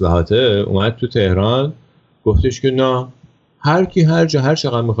بزرگان اصلاحاته اومد تو تهران گفتش که نه، هر کی هر جا هر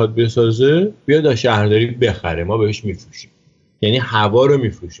چقدر میخواد بسازه بیاد از شهرداری بخره، ما بهش میفروشیم، یعنی هوا رو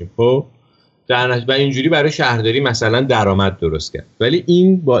میفروشیم. خب و اینجوری برای شهرداری مثلا درآمد درست کرد. ولی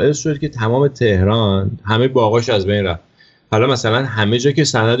این باعث شد که تمام تهران همه باغاش از بین رفت. حالا مثلا همه جا که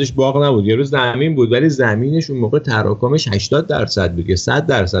سندش باغ نبود، یه روز زمین بود ولی زمینش اون موقع تراکمش 80% بود یا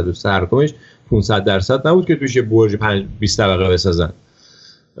 100% بود، تراکمش 500% نبود که توش یه برج 20 طبقه بسازن.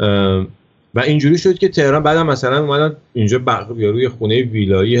 و اینجوری شد که تهران بعدم مثلا اومدن اینجا روی خونه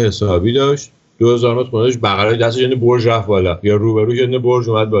ویلایی حسابی داشت 2000 متر خونه‌اش بغلای دستش یه برج رفت بالا یا روبروش یه برج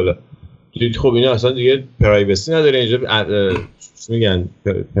اومد بالا. دید خب اینا اصلا دیگه پرایوسی نداره اینجا. چی میگن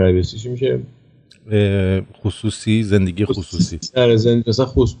پرایوسی چی میشه؟ خصوصی، زندگی خصوصی. آره مثلا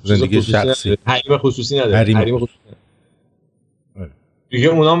زندگی شخصی. حریم خصوصی نداره. دیگه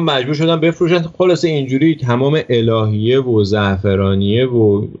اونا مجبور شدن بفروشن. خلاصه اینجوری تمام الهیه و زعفرانیه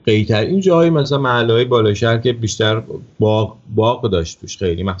و قیتر این جایی مثلا محله‌های بالا شهر که بیشتر باغ داشت توش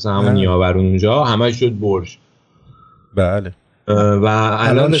خیلی، مثلا همون نیاورون اونجا همش شد برج. بله. و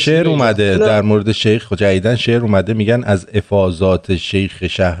الان شعر اومده در مورد شیخ، جدیدن شعر اومده میگن از افاضات شیخ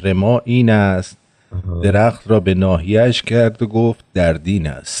شهر ما این است، درخت را به ناحیه‌اش کرد و گفت در دین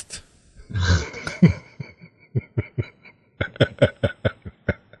است.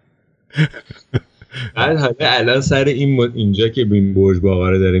 بعد حالا الان سر اینجا که این برج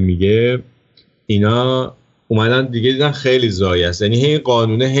باغاره داره میگه، اینا اومدن دیگه دیدن خیلی ضایع است، یعنی هی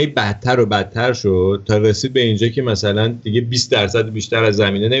قانونه هی بدتر و بدتر شد تا رسید به اینجا که مثلا دیگه 20% بیشتر از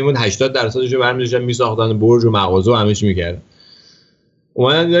زمینه نمیمون، 80%شو برمی‌داشتن میساختن برج و مغازه و همه چی میکردن.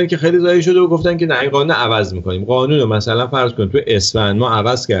 اومدن دیدن که خیلی ضایع شده و گفتن که نه این قانون عوض میکنیم. قانون رو مثلا فرض کن تو اسفند ما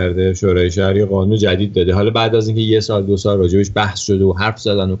عوض کرده شورای شهری، قانون جدید داده، حالا بعد از اینکه 1 سال 2 سال راجبش بحث شده و حرف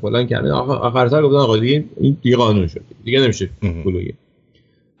زدن و فلان کردن، آخر سر گفتن آقا دیگه این دیگه قانون شد، دیگه نمیشه پولویه.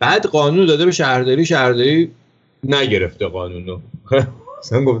 بعد قانون داده به شهرداری نگرفته قانون رو.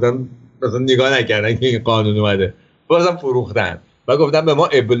 مثلا گفتم مثلا نگاه نکردن که این قانون اومده، بازم فروختن و گفتن به ما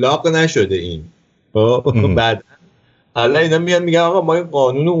ابلاغ نشده این. بعد حالا اینا میگن آقا ما این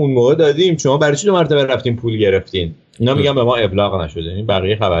قانون رو اون موقع دادیم، شما برای چی 2 مرتبه رفتین پول گرفتین؟ اینا میگن به ما ابلاغ نشده. این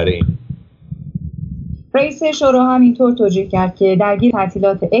بقیه خبره. این رئیس شورا هم اینطور توجیه کرد که درگیر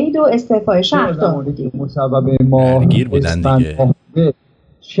تعطیلات عید و استعفای شهردار بودیم. مسبب ما درگیر بودن دیگه.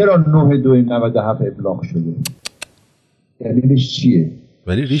 چرا 9/2/97 ابلاغ شده؟ دلیلش چیه؟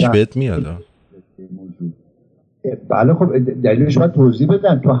 ولی ریش بهت میاد. بله خب دلیلش باید توضیح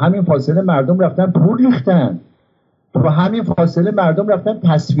بدن. تو همین فاصله مردم رفتن پول ریختن، تو همین فاصله مردم رفتن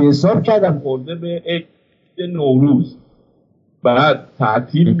تصفیه حساب کردن خورده به عید نوروز. بعد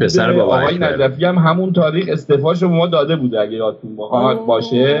تعطیل پسر آقای نجفی هم همون تاریخ استعفاشو به ما داده بود اگه یادتون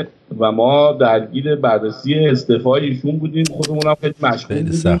باشه و ما درگیر بررسی استعفای ایشون بودیم، خودمون هم خیلی مشغول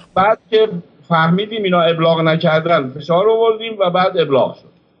بودیم. بعد که فهمیدیم اینا ابلاغ نکردن فشار آوردیم و بعد ابلاغ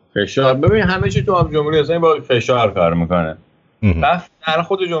شد. فشار ببین همه چی تو جمهوری اسلامی با فشار کار میکنه. در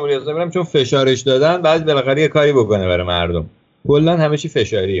خود جمهوری اسلامی هم چون فشارش دادن بعد بالاخره یه کاری بکنه برای مردم. کلا همه چی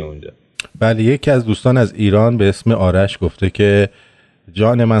فشاریه اونجا. بله. یکی از دوستان از ایران به اسم آرش گفته که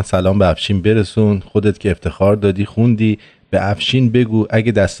جان من سلام به افشین برسون، خودت که افتخار دادی خوندی، به افشین بگو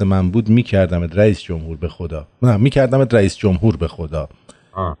اگه دست من بود میکردمت رئیس جمهور به خدا. نه میکردمت رئیس جمهور به خدا.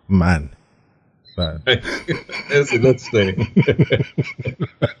 من لطف داریم.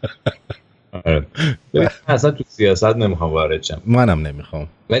 اصلا تو سیاست نمیخوام وارد شم. منم نمیخوام.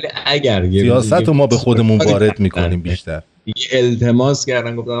 ولی اگر سیاست رو ما به خودمون وارد میکنیم بیشتر. یه التماس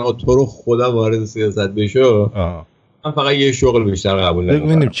کردن گفتن آقا تو رو خدا وارد سیاست بشو. من فقط یه شغل بیشتر قبول نمیکنم.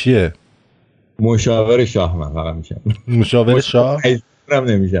 ببینیم چیه؟ مشاور شاه من فقط میشم. مشاور شاه؟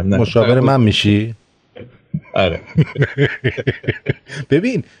 نمیشم. نه. مشاور من میشی؟ آره.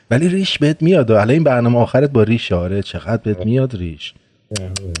 ببین ولی ریش بهت میاد. حالا این برنامه آخرت با ریش. آره چقدر بهت میاد ریش.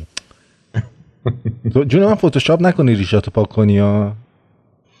 جون من فتوشاپ نکنی ریشاتو پاک کنی ها.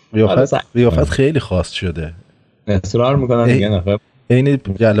 قیافت خیلی خاص شده. اصرار میکنم دیگه نخب. این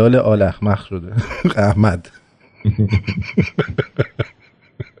جلال آل احمق شده. احمد.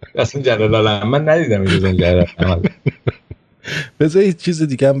 اصلا جلال آل احمد ندیدم این جلال احمد. بذار یه چیز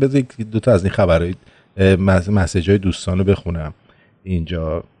دیگه هم، بذار 2 تا از این خبرهای مسیجای دوستانو بخونم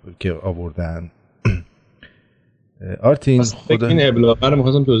اینجا که آوردن. آرتین خدا این ابلاغه رو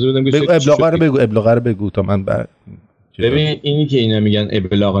می‌خواستم توضیح بدم. ابلاغه رو بگو تا من ببین اینی که اینا میگن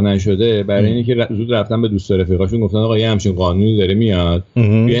ابلاغ نشده برای اینی که زود رفتن به دوست رفیقاشون گفتن آقا یه همچین قانونی داره میاد،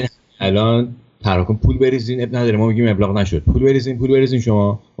 بیاین الان تراکم پول بریزین، اب نداره ما میگیم ابلاغ نشد، پول بریزین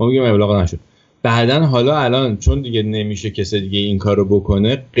شما، ما میگیم ابلاغ نشد. بعدن حالا الان چون دیگه نمیشه کسی دیگه این کارو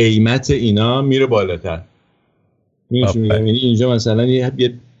بکنه، قیمت اینا میره بالاتر. یعنی اینجا مثلا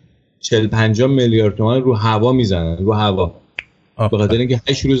یه 40-50 میلیارد تومان رو هوا میزنن، رو هوا، به خاطر اینکه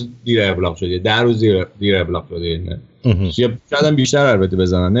 8 روز دیر ابلاغ شده، 10 روز دیر ابلاغ شده. نه شاید هم بیشتر البته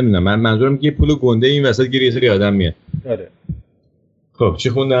بزنن، نمیدونم. من منظورم که یه پول گنده این وسط گیر یه سری آدم میاد. آره. خب چی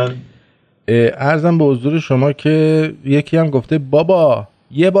خوندن؟ عرضم به حضور شما که یکی هم گفته بابا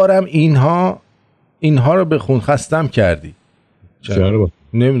یه بارم اینها رو بخون، خستم کردی. چرا؟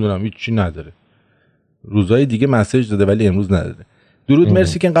 نمیدونم هیچی نداره. روزهای دیگه مسیج داده ولی امروز نداده. درود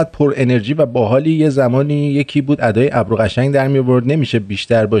مرسی که اینقدر پر انرژی و باحالی. یه زمانی یکی بود ادای ابرو قشنگ در میآورد، نمیشه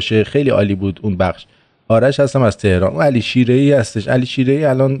بیشتر باشه. خیلی عالی بود اون بخش. آرش هستم از تهران. علی شیره‌ای هستش. علی شیره‌ای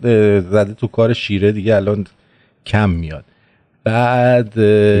الان زده تو کار شیره دیگه، الان کم میاد. بعد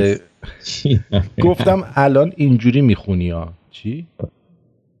گفتم الان اینجوری میخونی ها. چی؟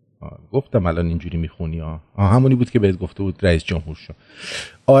 گفتم الان اینجوری میخونی ها. همونی بود که بهت گفته بود رئیس جمهور شو.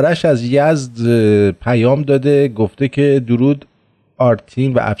 آرش از یزد پیام داده، گفته که درود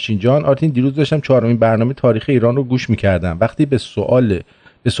آرتین و افشین جان. آرتین دیروز داشتم 4مین برنامه تاریخ ایران رو گوش میکردم. وقتی به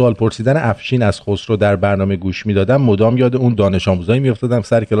سوال پرسیدن افشین از خسرو در برنامه گوش میدادم، مدام یاد اون دانش آموزایی میافتادم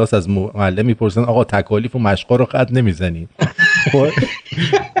سر کلاس از معلم میپرسن آقا تکالیف و مشقا رو خط نمیزنید.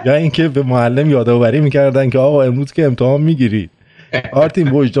 یا اینکه به معلم یادآوری میکردن که آقا امروز که امتحان میگیرید.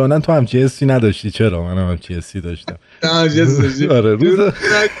 آرتین وجداناً تو همچین حسی نداشتی؟ چرا؟ من همچین حسی داشتم. آره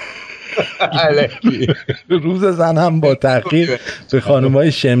روز زن هم با تحقیر به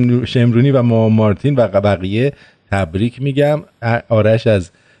خانم‌های شمرونی و مارتین و بقیه تبریک میگم. آرش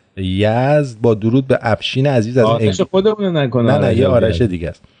از یزد با درود به افشین عزیز از آرش خودمون نکنه. نه یه آرش دیگه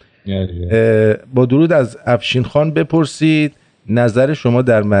است. با درود از افشین خان بپرسید نظر شما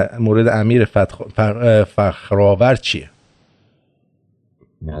در مورد امیر فخرآور چیه؟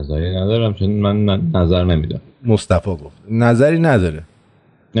 نظری ندارم چون من نظر نمیدم. مصطفی گفت نظری نداره.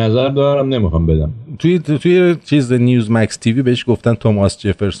 نظر دارم نمیخوام بدم. توی چیز نیوز مکس تیوی بهش گفتن توماس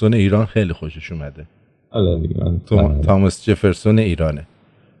جفرسون ایران خیلی خوشش اومده. توماس جفرسون ایرانه.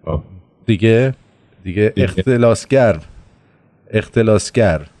 دیگه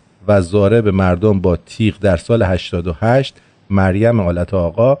اختلاسگر و ضارب مردم با تیغ در سال 88 مریم آلت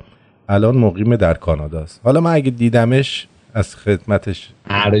آقا الان مقیم در کاناداست. حالا من اگه دیدمش از خدمتش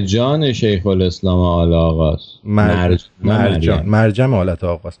مرجان شیخ الاسلام آل آقاست. مرجم آلت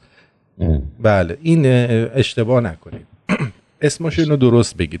آقاست. بله این اشتباه نکنید. اسمشو اینو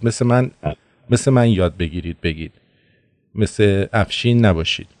درست بگید. مثل من یاد بگید. مثل افشین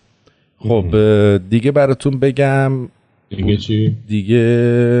نباشید. خب دیگه براتون بگم دیگه چی؟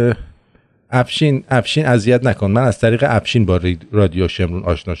 دیگه افشین اذیت نکن. من از طریق افشین با رادیو شمرون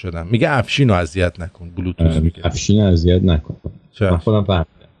آشنا شدم. میگه افشینو اذیت نکن. بلوتوث میگه افشینو اذیت نکن. من خودم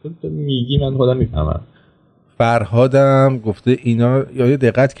فهمیدم. تو میگی من خودم میفهمم. فرهادم گفته اینا یا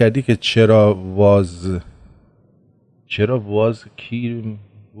دقت کردی که چرا واز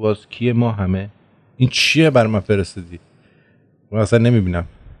کی ما همه این چیه بر من فرستادی؟ من اصلا نمیبینم.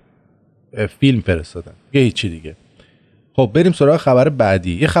 فیلم فرستادن یه چی دیگه. خب بریم سراغ خبر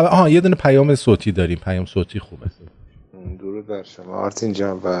بعدی. یه دونه پیام صوتی داریم. پیام صوتی خوبه. درود بر شما آرتین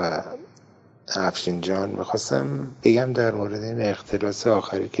جان و افشین جان. میخواستم بگم در مورد این اختلاس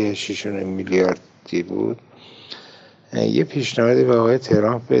آخری که 6.5 میلیاردی بود، یه پیشنهادی به آقای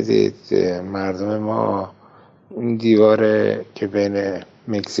ترامپ بدید. مردم ما این دیواره که بین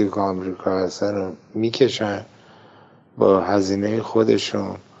مکزیک و آمریکا هستن رو میکشن با هزینه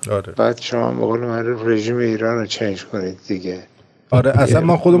خودشون. آره. بعد شما به قول معروف رژیم ایران رو چنج کنید دیگه. آره اصلا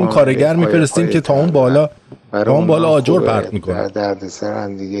ما خودمون کارگر میفرستیم که تا اون بالا آجر پرت میکنه. درد سر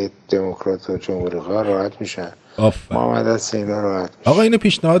هم دیگه دموکرات و جمهوری خواه راحت میشن. ما هم دست اینا راحت میشن. آقا اینو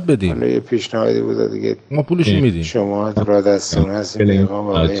پیشنهاد بدیم. حالا یه پیشنهادی بود دیگه. ما پولشو میدیم. شما را دستون هستیم پیغام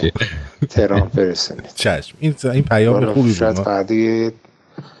آقای ترامپ برسونید. چشم. این پیام خوبی بود. شاید بعدی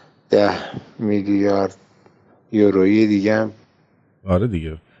 10 میلیارد یورویی دیگه هم. آره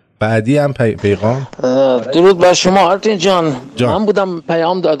دیگه. بعدی هم پیغام. درود بر شما آرتین جان. من بودم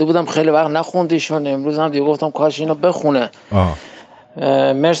پیام داده بودم خیلی وقت نخوندیشون. امروز هم دیگه گفتم کاش اینو بخونه.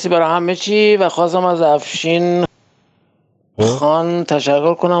 مرسی برای همه چی و خواستم از افشین خان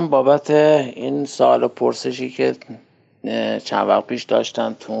تشکر کنم بابت این سوال و پرسشی که چند وقت پیش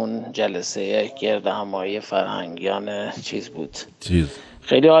داشتن تون جلسه گرد همایی فرهنگیان چیز بود.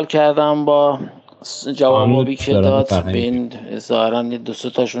 خیلی حال کردم با جوابی که داد. به این ظاهراً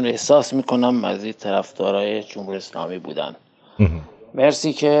 2-3 تاشون احساس میکنم مزید طرفدارای جمهوری اسلامی بودن.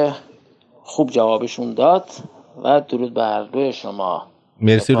 مرسی که خوب جوابشون داد و درود به هر دوی شما.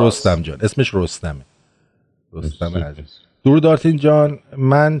 مرسی رستم جان. اسمش رستم عزیز. درود آرتین جان.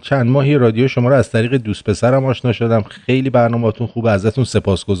 من چند ماهی رادیو شما رو از طریق دوست پسرم آشنا شدم. خیلی برنامه‌تون خوبه. ازتون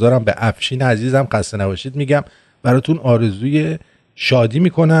سپاسگزارم. به افشین عزیزم خسته نباشید میگم. براتون آرزوی شادی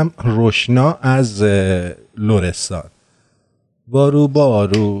میکنم. روشنا از لرستان.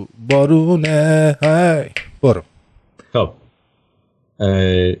 بارونه های. برو. خب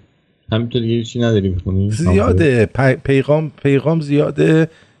همینطور دیگه چی نداری بخونی؟ زیاده. پیغام زیاده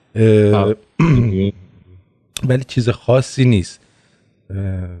ولی چیز خاصی نیست.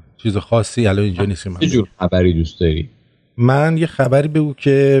 چیز خاصی الان اینجا نیست. چه جور خبری دوست داری؟ من یه خبری بگو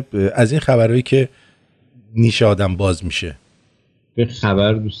که از این خبرهایی که نیش آدم باز میشه. یه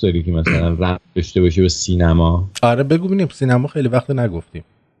خبر دوست داری که مثلا ربط داشته باشه به سینما؟ آره بگو ببینیم. سینما خیلی وقت نگفتیم.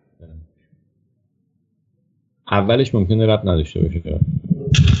 اولش ممکنه ربط نداشته باشه.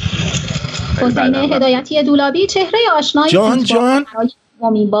 حسین هدایتی دولابی چهره آشنایی جان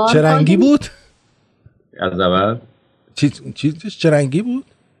چه رنگی بود؟ از اول چه رنگی بود؟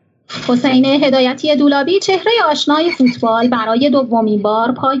 حسین هدایتی دولابی چهره آشنای فوتبال برای دومین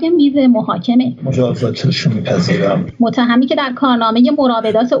بار پای میز محاکمه. مجازاتش رو میپذیرم. متهمی که در کارنامه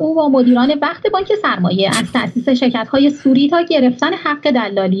مراودات او با مدیران وقت بانک سرمایه از تأسیس شرکت‌های سوری تا گرفتن حق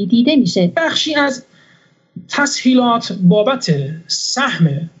دلالی دیده میشه. بخشی از تسهیلات بابت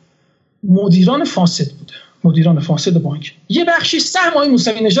سهم مدیران فاسد بوده، مدیران فاسد بانک. یه بخشی سهم آقای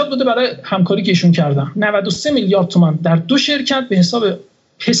موسوی نژاد بوده برای همکاری که ایشون کردن. 93 میلیارد تومان در 2 شرکت به حساب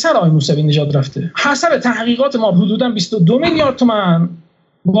پسر آقای موسوی نژاد رفته. حسب تحقیقات ما حدوداً 22 میلیارد تومان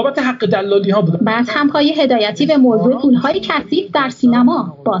بابت حق دلالی ها بوده. بعد همکاری هدایتی به موضوع پول‌های کثیف در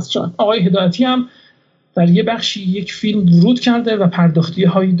سینما باز شد. آقای هدایتی هم در یه بخشی یک فیلم ورود کرده و پرداختی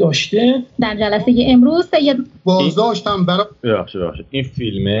هایی داشته. در جلسه امروز سید بازداشتم برای این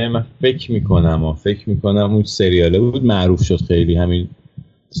فیلمه من فکر میکنم اون سریاله بود معروف شد خیلی، همین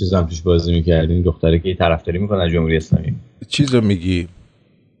چیزام توش بازی می‌کردین دختره که طرفداری می‌کنه از جمهوری اسلامی. چیزو میگی؟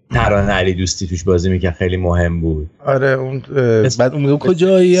 ترانه علی دوستی توش بازی می‌کرد، خیلی مهم بود. آره اون بعد اون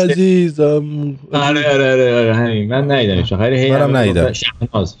کجایی عزیزم؟ آره همین. من ندیدمش. خیلی منم ندیدم.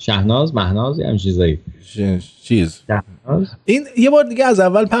 شهناز مهناز همین چیزایی. چیز این یه بار دیگه از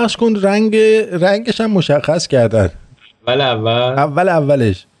اول پخش کن، رنگش هم مشخص کردن.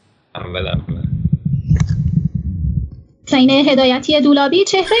 اولش حسین هدایتی دولابی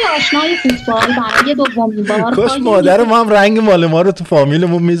چهره آشنای فوتبال برای دومین بار. کاش مادر ما هم رنگ مال ما رو تو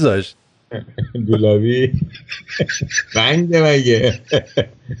فامیلمون میذاشت. دولابی رنگ مگه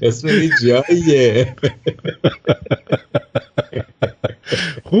اسم این جاییه.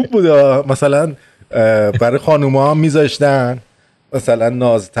 خوب بود مثلا برای خانوما هم میذاشتن مثلا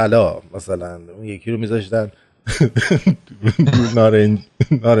ناز طلا، مثلا اون یکی رو میذاشتن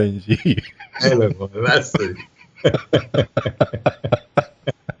نارنجی.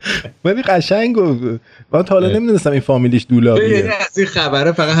 ولی قشنگ بود. من تا حالا نمیدونستم این فامیلیش دولابیه. یعنی از این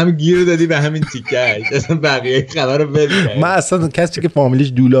خبره فقط همین گیر دادی به همین تیکش، اصلا بقیه خبر رو ول کردی. من اصلا کسی که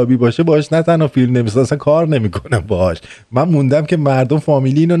فامیلیش دولابی باشه باهاش نه تنها فیلم نمیسازم، اصلا کار نمیکنم باهاش. من موندم که مردم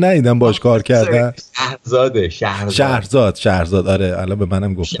فامیلی اینو ندیدن باهاش کار کردن. شهرزاد آره الان به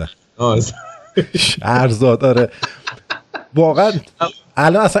منم گفتن شهرزاد. آره واقعا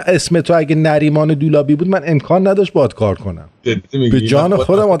الان اصلا اسم تو اگه نریمان دولابی بود من امکان نداشت باهات کار کنم. به جان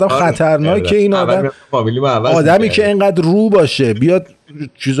خودم آدم خطرناکه این آدمی که اینقدر رو باشه بیاد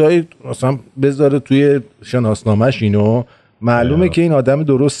چیزایی مثلا بذاره توی شناسنامه‌اش، اینو معلومه که این آدم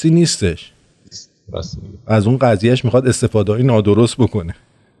درستی نیستش. از اون قضیهش میخواد استفاده نادرست بکنه.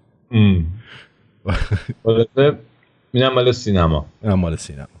 اینم مال سینما.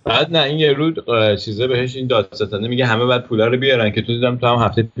 بعد نه این یه رو چیزه بهش این دادستانه میگه همه بعد پولا رو بیارن که تو دیدم تو هم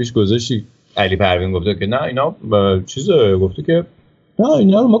هفته پیش گذاشتی علی پروین گفته که نه اینا چیزه، گفته که نه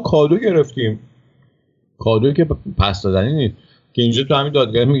اینا رو ما کادو گرفتیم، کادویی که پس دادنی نیست، که اینجا تو همین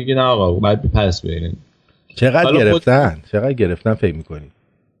دادگاه میگه که نه آقا بعد پس برین. چقدر گرفتن فکر می‌کنی؟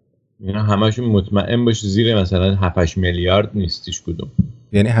 اینا همشون مطمئن باش زیر مثلا 7-8 میلیارد نیستیش کدوم،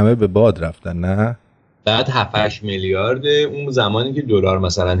 یعنی همه به باد رفتن. نه بعد 7-8 میلیارد اون زمانی که دلار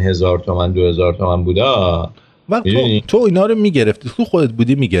مثلا 1000 تومان 2000 تومان بوده. وقت تو اینا رو میگرفتی، تو خودت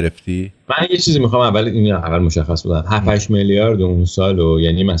بودی میگرفتی؟ من یه چیزی میخوام اول مشخص بدم. 7-8 میلیارد اون سالو،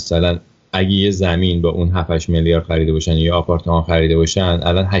 یعنی مثلا اگه یه زمین با اون 7-8 میلیارد خریده باشن یا آپارتمان خریده باشن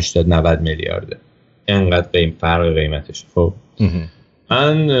الان 80-90 میلیارده، انقدر فرق قیمتش. خب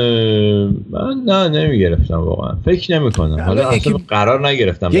من نه نمیگرفتم واقعا، فکر نمیکنم. حالا اصلا قرار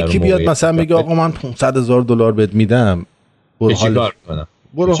نگرفتم. یکی بیاد مثلا بگه آقا من $500,000 بهت میدم،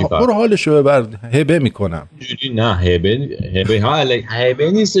 برو حالشو ببر، هبه میکنم. جوری نه،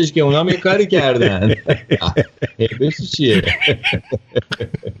 هبه نیستش که اونا یه کاری کردن. هبه چیه؟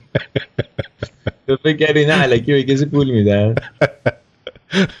 تو فکری نه الکی به کسی پول میدن؟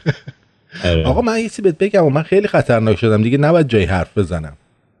 آقا من یه چیزی بهت بگم، من خیلی خطرناک شدم دیگه، نباید جای حرف بزنم.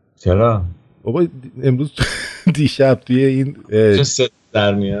 چرا؟ بابا امروز دیشب توی این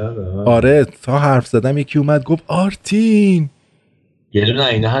در میاد. آره تا حرف زدم یکی اومد گفت آرتین، یه دونه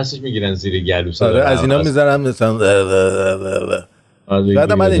اینا هستش میگیرن زیر گلو. آره از اینا میذارم مثلا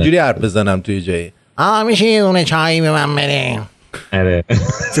بعد من اینجوری حرف بزنم توی جایی میشه یه دونه چایی به من بریم. آره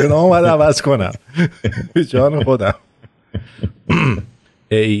صدامو باید عوض کنم به جان خودم.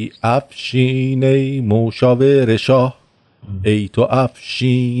 ای افشین ای مشاور شاه، ای تو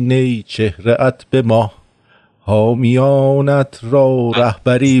افشین ای چهره‌ات به ماه، حامیانت را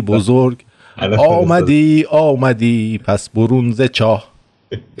رهبری بزرگ، آمدی پس برون ز چاه.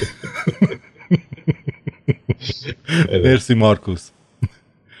 مرسی مارکوس.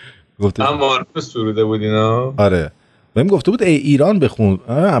 هم مارکوس سروده بود اینا. آره بهم گفته بود ای ایران بخون،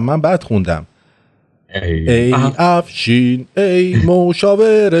 من بعد خوندم ای افشین ای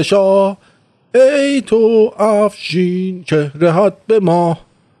مشاور شاه، ای تو افشین چهرهات به ما.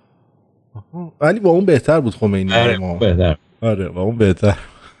 ولی با اون بهتر بود خمینی. بهتر. آره با اون بهتر.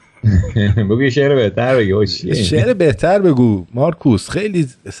 بگو شعر بهتر بگو. شعر بهتر بگو مارکوس، خیلی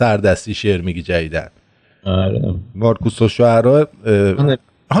سردستی شعر میگی جدیدن. آره مارکوس و شعرها.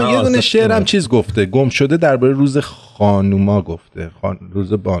 یه دونه شعرم چیز گفته، گم شده درباره روز خانوما گفته،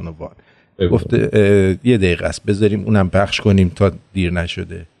 روز بانوان گفته. یه دقیقه است بذاریم اونم پخش کنیم تا دیر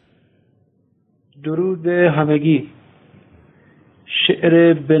نشده. درود همگی.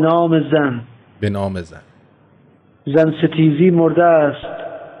 شعر به نام زن. به نام زن. زن ستیزی مرده است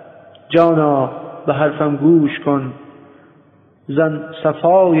جانا به حرفم گوش کن. زن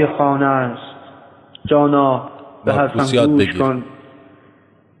صفای خانه است جانا به حرفم گوش کن.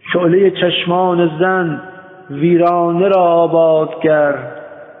 شعله چشمان زن ویرانه را آباد کرد.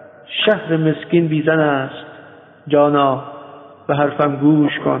 شهر مسکین بی زن است جانا به حرفم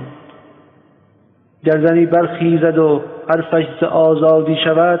گوش کن. گر زنی برخیزد و حرفش ز آزادی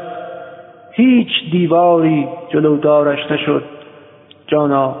شود، هیچ دیواری جلو دارش نشد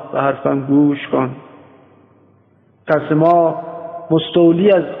جانا به حرفم گوش کن. ترس ما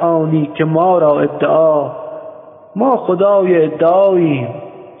مستولی از آنی که ما را ادعا، ما خدای ادعاییم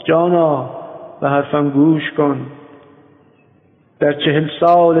جانا به حرفم گوش کن. در 40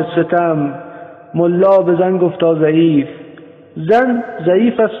 سال ستم ملا به زن گفتا ضعیف. زن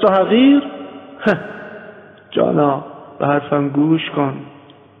ضعیف است و حقیر؟ جانا به حرفم گوش کن.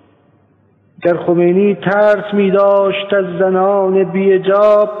 گر خمینی ترس می داشت از زنان بی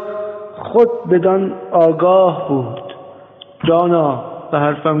حجاب، خود بدان آگاه بود جانا به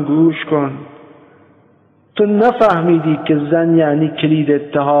حرفم گوش کن. تو نفهمیدی که زن یعنی کلید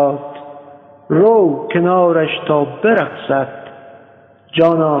اتحاد، رو کنارش تا برقصد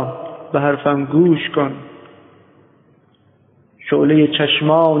جانا به حرفم گوش کن. شعله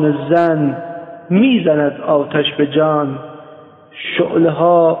چشمان زن میزند آتش به جان، شعله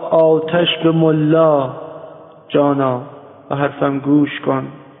ها آتش به ملا جانا به حرفم گوش کن.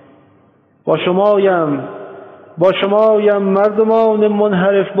 با شمایم مردمان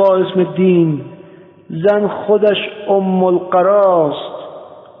منحرف با اسم دین، زن خودش ام القراست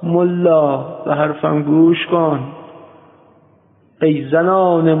ملا به حرفم گوش کن. ای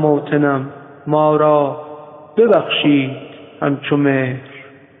زنان موطنم ما را ببخشید همچو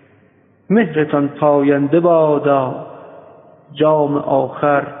مهرتان پاینده بادا، جام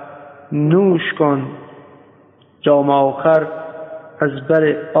آخر نوش کن. جام آخر از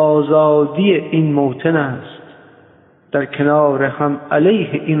بر آزادی این موطن است، در کنار هم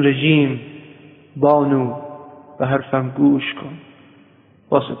علیه این رژیم بانو به حرفم گوش کن.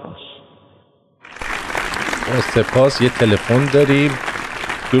 با سپاس. یه تلفن داریم.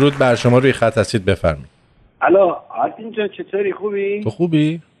 درود بر شما، روی خط هستید، بفرمایید. الو آرتین جان، چطوری؟ خوبی؟ تو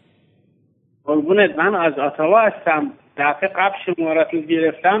خوبی؟ قربونت، من از اتاوا هستم. دفعه قبل شمارتون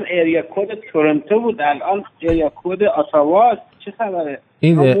گرفتم، ایریا کد تورنتو بود، الان ایریا کد اتاوا است. چه خبره؟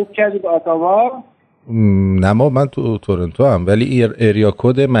 این موو کردی به اتاوا؟ نه من تو تورنتو هم، ولی ایریا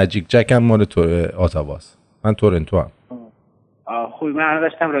کد ماجیک جک هم مال اتاوا است. من تورنتو هم. خوبی. من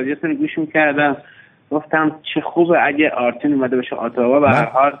داشتم رادیوتون گوش می‌کردم، گفتم چه خوبه اگه آرتین اومده باشه اتاوا. به هر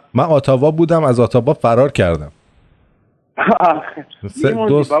حال من اتاوا بودم، از اتاوا فرار کردم.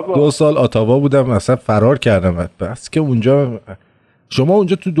 2 سال اتاوا بودم، اصلا فرار کردم. بس که اونجا شما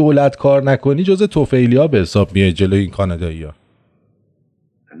اونجا تو دولت کار نکنی جز توفیلیا به حساب میای جلوی این کانادایی‌ها.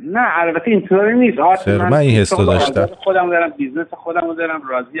 نه البته اینطوری نیست. من این حس رو داشتم. خودم دارم بیزنس خودمو دارم،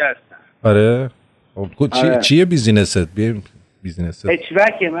 راضی هستم. آره. چیه بیزینست؟ بیزینس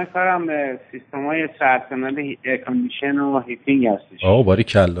اچوکه. من کارم سیستم‌های سرسناد ایرکاندیشن و هیتینگ هستش.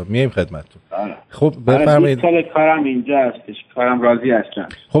 باریکلا، میایم خدمتتون. خب بفرمایید. سال کارم اینجا هستش، کارم راضی هستم.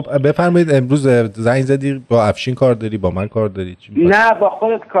 خب بفرمایید، امروز زنگ زدی با افشین کار داری، با من کار داری؟ نه با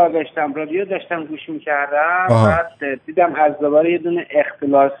خودت کار داشتم، رادیو داشتم گوش می‌کردم، بعد دیدم از دوباره یه دونه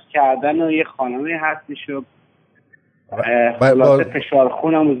اختلاس کردن و یه خانمی هستش و خلاصه فشار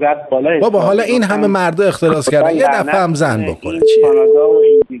خونم رو زد بالا. بابا حالا این همه مرد اختلاس کردن، یه دفعه هم زن بکنه. چیه؟ کانادا و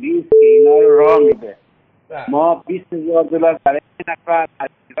انگلیس که اینا رو راه میده. ما $20,000 برای نفر از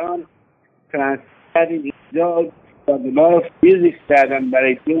ایران ترانسفر کردیم، اینجا $20,000 فیزیکس کردن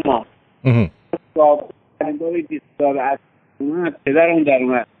برای 2 ماه. $20,000 از پدرم در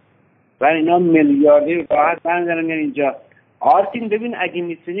اومد و اینا میلیاردی راحت برمی‌دارن اینجا. آرتین ببین اگه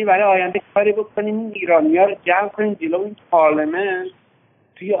میتونی برای آینده کاری بکنیم، این ایرانی‌ها رو جمع کنیم جلو این پارلمنت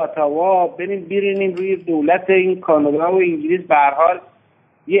توی اتاوا، برینیم روی دولت این کانادا و انگلیس، به هر حال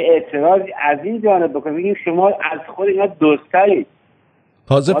یه اعتراضی از این جانب بکنیم، بگیم شما از خود اینا دوسترید.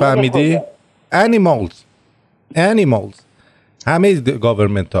 تازه فهمیدی؟ animals همه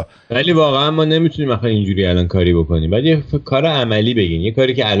گاورمنت ها. ولی واقعا ما نمیتونیم آخه اینجوری الان کاری بکنیم. بعد یه کار عملی بگین، یه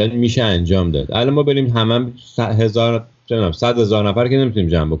کاری که الان میشه انجام داد. الان ما بریم همه 100,000 نفر که نمیتونیم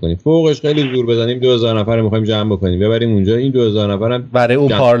جمع بکنیم، فوقش خیلی زور بزنیم 2,000 نفر میخوایم جمع بکنیم ببریم اونجا، این 2,000 نفر هم برای اون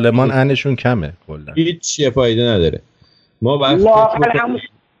پارلمان انشون کمه کلا، هیچ فایده نداره. ما بعد همون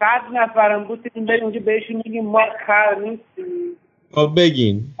 100 نفرم بود بریم اونجا بهشون میگیم ما خر نیستیم. خب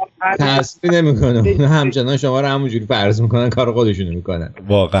بگین تأثیر نمیکنه، همچنان شما رو همونجوری فرض میکنن کار خودشونو میکنن.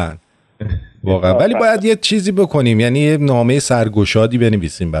 واقعا ولی باید یه چیزی بکنیم، یعنی یه نامه سرگشادی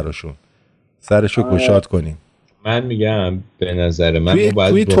بنویسیم براشون، سرشو گشاد کنیم. من میگم به نظر من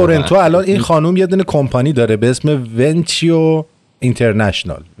توی تورنتو الان این خانوم یه دونه کمپانی داره به اسم ونتیو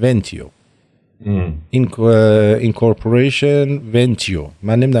اینترنشنال، ونتیو اینکورپوریشن ونتیو،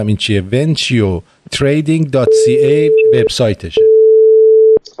 من نمیدونم این چیه، ونتیو trading.ca وبسایتشه.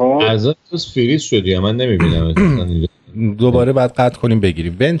 از اصلا فریز شدی من نمیبینم. دوباره بعد قطع کنیم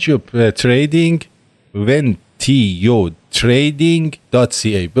بگیریم. ونتیو تریدینگ ونتیو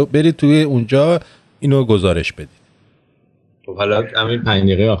trading.ca برید توی اونجا اینو گزارش بدید. خب حالا همین 5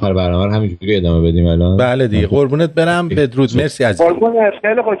 دقیقه آخر برنامه همینجوری ادامه بدیم الان. بله دیگه. قربونت برم، بدرود، مرسی عزیزم. قربونت،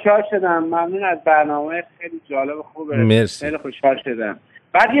 خیلی خوشحال شدم، ممنون از برنامه خیلی جالب و خوبه. مرسی. خیلی خوشحال شدم.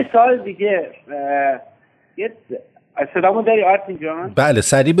 بعد یه سوال دیگه، یه صدامو داری آرتین جان؟ بله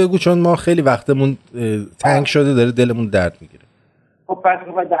سریع بگو چون ما خیلی وقتمون تنگ شده، داره دلمون درد میگیره. خب پس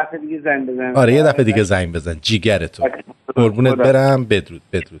خب دفعه دیگه زنگ بزن. آره یه دفعه دیگه زنگ بزن جیگرتو. قربونت برم،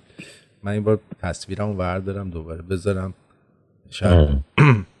 بدرود. من این بار تصویرمو بردارم دوباره بذارم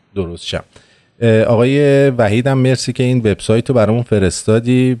درست شم. آقای وحیدم مرسی که این وبسایت رو برامون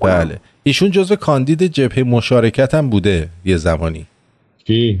فرستادی. بله ایشون جزو کاندید جبهه مشارکت هم بوده یه زمانی.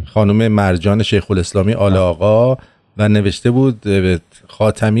 کی؟ خانم مرجان شیخ الاسلامی آل آقا، و نوشته بود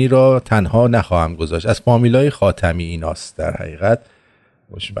خاتمی را تنها نخواهم گذاشت. از فامیلای خاتمی ایناست در حقیقت.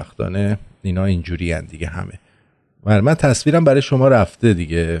 خوشبختانه اینا اینجوری هن دیگه همه. من تصویرم برای شما رفته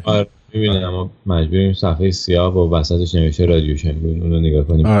دیگه. آره میبینم، ما مجبوریم صفحه سیاه و وسطش نوشته رادیو شنگون اون رو نگاه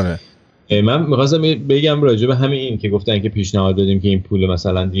کنیم. آره من می‌خواستم بگم راجع به همین این که گفتن که پیشنهاد دادیم که این پول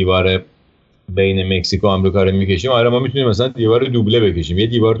مثلا دیوار بین مکزیک و آمریکا رو میکشیم. آره ما میتونیم مثلا دیوار دوبله بکشیم، یه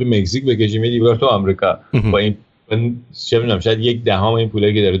دیوار تو مکزیک بکشیم، یه دیوار تو آمریکا. با این چه می‌دونم شاید 1/10 این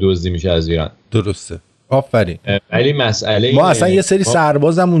پولی که داره دزدی میشه از ایران. درسته، آفرین. ولی مسئله ما اصلا یه سری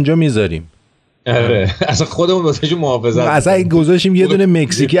سربازم اونجا میذاریم. آره اصلا خودمون واسهشون محافظت. اصلا این گذاشیم یه دونه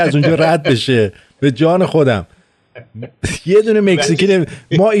مکزیکی از اونجا رد بشه. به جان خودم یه دونه مکزیکی.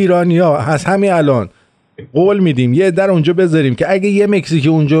 ما ایرانی‌ها از همین الان قول میدیم یه در اونجا بذاریم که اگه یه مکزیکی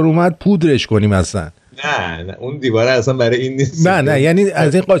اونجا اومد پودرش کنیم. اصلا نه اون دیواره اصلا برای این نیست. نه یعنی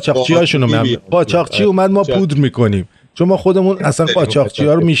از این قاچاقچی‌هاشونو قاچاقچی اومد ما پودر میکنیم، چون ما خودمون اصلا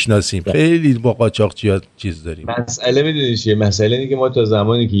قاچاقچی‌ها رو میشناسیم، خیلی با قاچاقچی‌ها چیز داریم. مسئله میدونی چیه؟ مسئله اینه که ما تا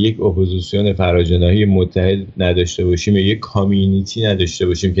زمانی که یک اپوزیسیون فراجناحی متحد نداشته باشیم یا یک کامیونیتی نداشته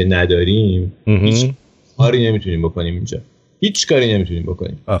باشیم که نداریم، هیچ کاری نمیتونیم بکنیم اینجا. هیچ کاری نمیتونیم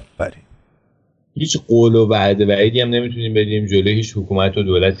بکنیم. آفرین. هیچ قول و وعده وعیدی هم نمیتونیم بدیم، جلوی هیچ حکومت و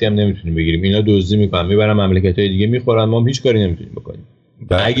دولتی هم نمیتونیم بگیریم. اینا دزدی میکنن میبرن مملکت‌های دیگه میخورن، ما هم هیچ کاری نمیتونیم بکنیم.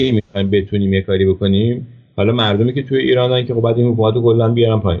 اگه میخوایم بتونیم یه کاری بکنیم، حالا مردمی که توی ایرانن که خب بعد این حکومت رو کلا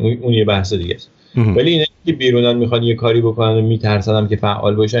بیارن پایین، اون یه بحث دیگه است. ولی اینا که بیرونن میخوان یه کاری بکنن و میترسن هم که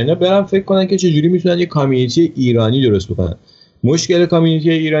فعال باشن، اینا برن فکر کنن که چجوری میتونن یه کامیونیتی ایرانی درست بکنن. مشکل کامیونیتی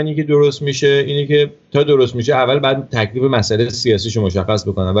ایرانی که درست میشه اینه که تا درست میشه اول بعد تکلیف مسئله سیاسیشو مشخص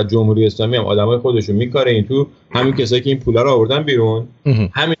بکنن و جمهوری اسلامی هم آدمای خودشون میکاره این تو همین کسایی که این پولا رو آوردن بیرون،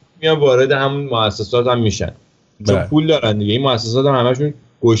 همین میان وارد همون مؤسسات هم میشن، چون پول دارن دیگه. این مؤسسات هم همشون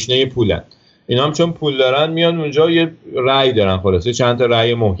گشنه پولن. اینا هم چون پول دارن میان اونجا یه رأی دارن، خلاصه چند تا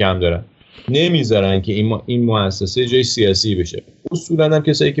رأی محکم دارن، نمیذارن که این مؤسسه جای سیاسی بشه. اصولا هم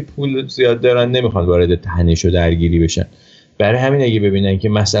کسایی که پول زیاد دارن نمیخوان وارد تنش و درگیری بشن. برای همین اگه ببینن که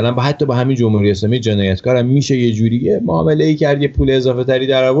مثلا حتی با همین جمهوری اسلامی جنایتکار هم میشه یه جوری معامله‌ای کرد، یه پول اضافه تری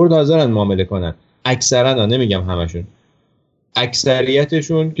در آورد، حاضرن معامله کنن. اکثرا نمیگم همشون،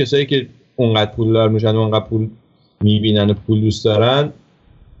 اکثریتشون کسایی که اونقدر پولدار میشن و اونقدر پول میبینن و پول دوست دارن،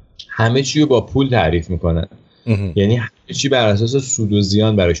 همه چی رو با پول تعریف میکنن. یعنی همه چی بر اساس سود و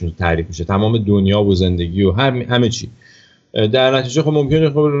زیان براشون تعریف میشه، تمام دنیا و زندگی و همه چی. در نتیجه خب ممکنه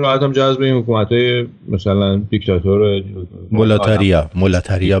خب راحت هم جذب این حکومت‌های مثلا دیکتاتور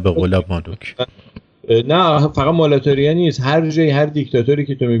مولاتاریا به قول مادوک. نه فقط مولاتاریا نیست، هر جای هر دیکتاتوری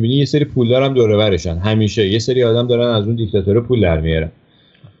که تو میبینی یه سری پولدار هم دور و برشن، همیشه یه سری آدم دارن از اون دیکتاتور پول در میارن.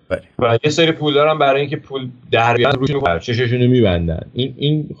 و یه سری پولدار هم برای اینکه پول در بیارن روشون چششونو میبندن.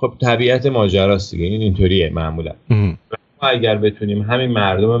 این خب طبیعت ماجراست دیگه، این اینطوریه معمولا. ما اگر بتونیم همین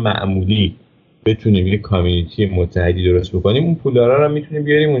مردم معمولی بتونیم یه کامیونیتی متحدی درست بکنیم، اون پولدارا رو میتونیم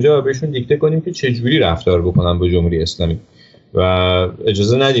بیاریم اونجا و بهشون دیکته کنیم که چه جوری رفتار بکنن با جمهوری اسلامی و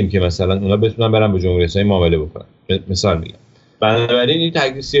اجازه ندیم که مثلا اونا بتونن برن با جمهوری اسلامی معامله بکنن. مثال میگم. بنابراین این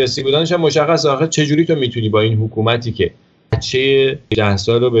تکلیف سیاسی بودنش هم مشخص آخه چه جوری تو میتونی با این حکومتی که بچه 10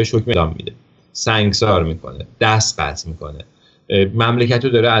 سال رو بهش حکم اعدام میده، سنگسار میکنه، دست قطع میکنه، مملکت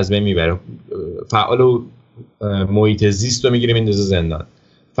رو داره از بین میبره، فعال محیط زیست رو میگیره میندازه زندان،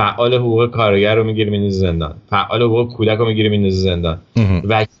 فعال حقوق کارگر رو میگیره میندازه زندان، فعال حقوق کودک رو میگیره میندازه زندان،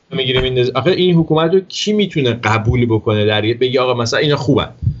 وکیل رو میگیره میندازه. آخه این حکومت رو کی میتونه قبول بکنه در بگه آقا مثلا اینا خوبه؟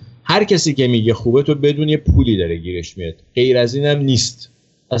 هر کسی که میگه خوبه تو بدون یه پولی داره گیرش میاد، غیر از این هم نیست،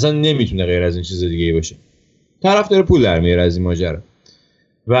 اصلا نمیتونه غیر از این چیز دیگه باشه. طرف داره پول در میاره از این ماجرا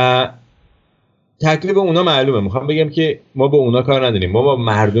و تکلیف اونا معلومه. میخوام بگم که ما با اونا کار نداریم، ما با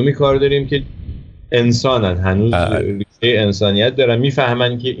مردمی کار داریم که انسانن، هنوز ریشه انسانیت دارن،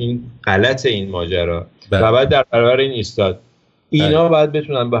 میفهمن که این غلط این ماجرا و بعد در برابر این ایستاد. اینا باید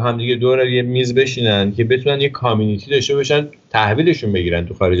بتونن با همدیگه دور یه میز بشینن که بتونن یه کامیونیتی داشته باشن، تحویلشون بگیرن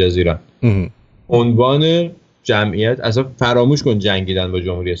تو خارج از ایران. عنوان جمعیت اصلا فراموش کن جنگیدن با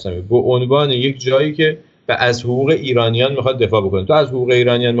جمهوری اسلامی، به عنوان یک جایی که از حقوق ایرانیان میخواد دفاع بکنه. تو از حقوق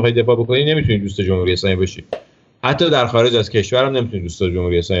ایرانیان میخوای دفاع بکنی، نمیتونی دوست جمهوری اسلامی باشی. حتی در خارج از کشور هم نمیتونی دوست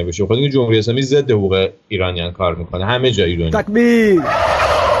جمهوری اسلامی باشی. خود این جمهوری اسلامی ضد حقوق ایرانیان کار میکنه همه جای دنیا. تکبیر.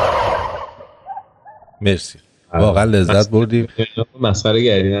 مرسی، واقعا لذت بردیم. مسخره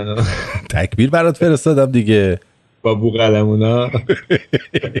کردین. تکبیر برات فرستادم دیگه با بوقلمونا.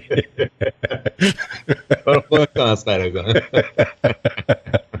 برو خودت مسخره کن.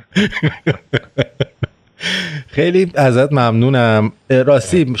 خیلی ازت ممنونم.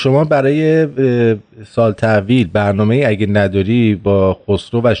 راستی شما برای سال تحویل برنامه اگه نداری با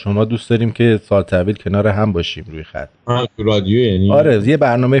خسرو و شما دوست داریم که سال تحویل کنار هم باشیم روی خط. تو رادیو یعنی؟ آره یه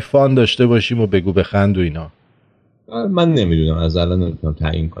برنامه فان داشته باشیم و بگو بخند و اینا. من نمیدونم، از الان نمیتونم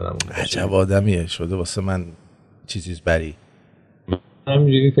تعیین کنم. عجب آدمیه شده واسه من چیزیز بری.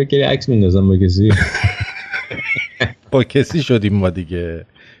 همینجوری فکر کنی عکس میندازم با کسی. با کسی شدیم ما دیگه.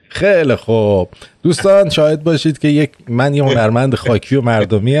 خیلی خوب دوستان، شاهد باشید که من یه هنرمند خاکی و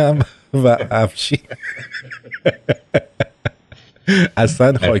مردمی ام و افشین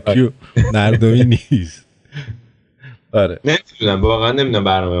اصلا خاکی و مردمی نیست. آره نمیدونم، واقعا نمیدونم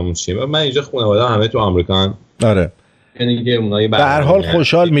برنامه‌مون چیه. من اینجا خانواده همه تو آمریکان. آره یعنی که اونایی به هر حال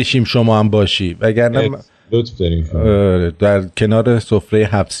خوشحال میشیم شما هم باشی، وگرنه لطف داریم در کنار سفره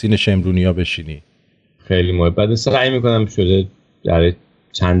حفصین شمرونیا بشینی. خیلی مهم. بعد سعی میکنم شده در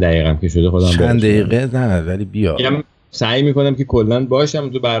چند دقیقه هم که شده خودم چند دقیقه نه ولی بیا سعی میکنم که کلا باشم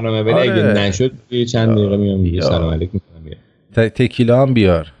تو برنامه، ولی اگه نشد یه چند دقیقه میام سلام علیکم میگم. تکیلا هم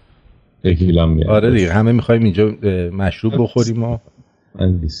بیار. تکیلا هم بیار. آره دیگه همه میخوایم اینجا مشروب بخوریم و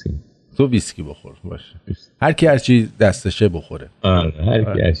من ویسکی. تو ویسکی بخور باشه. هر کی هر چی دستشه بخوره. آره هر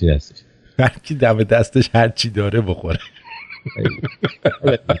کی هر چی دستشه. هر کی دم دستش هر چی داره بخوره.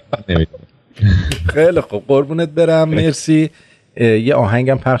 خیلی خوب قربونت برم. مرسی. یه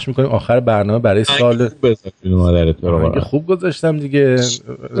آهنگم پخش میکنیم آخر برنامه برای سال. خوب گذاشتم دیگه.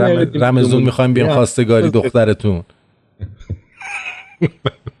 رمضون میخوایم بیام خواستگاری دخترتون.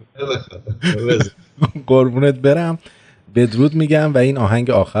 قربونت برم. بدرود میگم و این آهنگ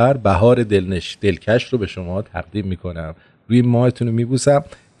آخر بهار دلکش رو به شما تقدیم میکنم. روی ماهتون رو میبوسم.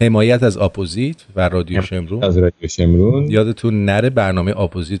 حمایت از آپوزیت و رادیو شمرون. از رادیو شمرون یادتون نره برنامه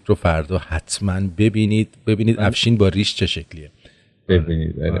آپوزیت رو فردا حتما ببینید افشین با ریش چه شکلیه.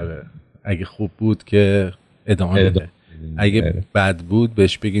 ببینید. آره. اگه خوب بود که ادامه بده، اگه بد بود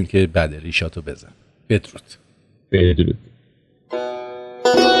بهش بگین که بده، ریشاتو بزن. بدرود.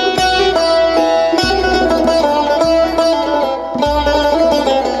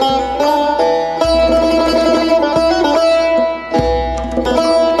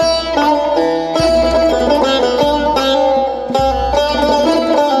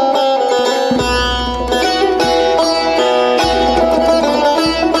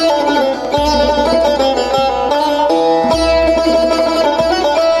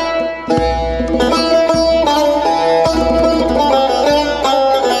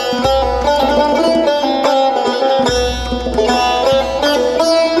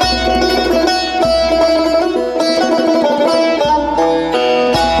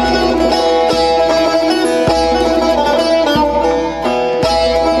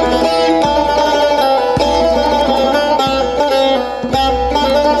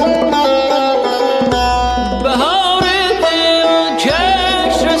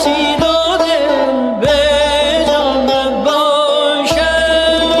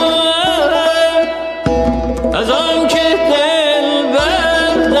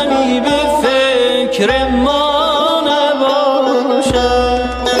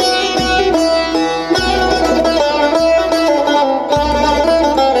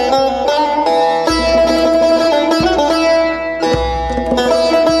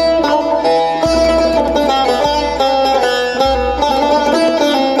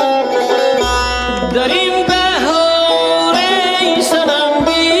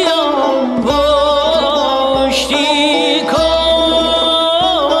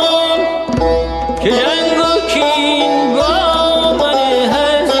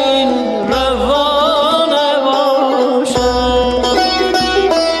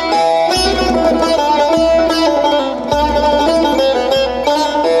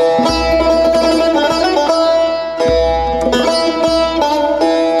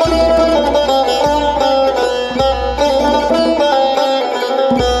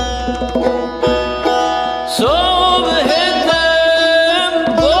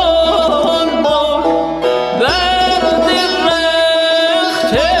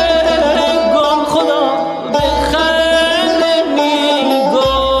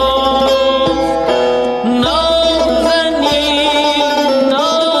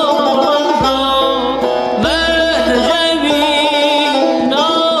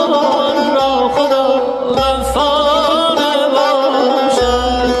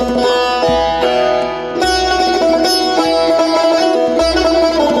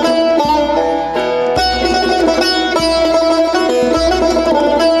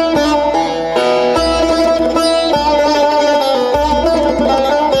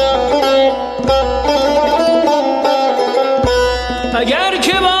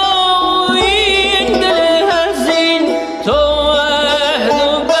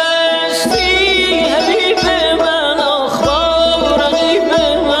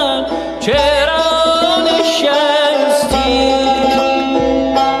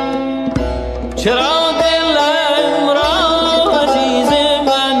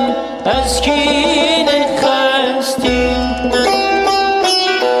 از کی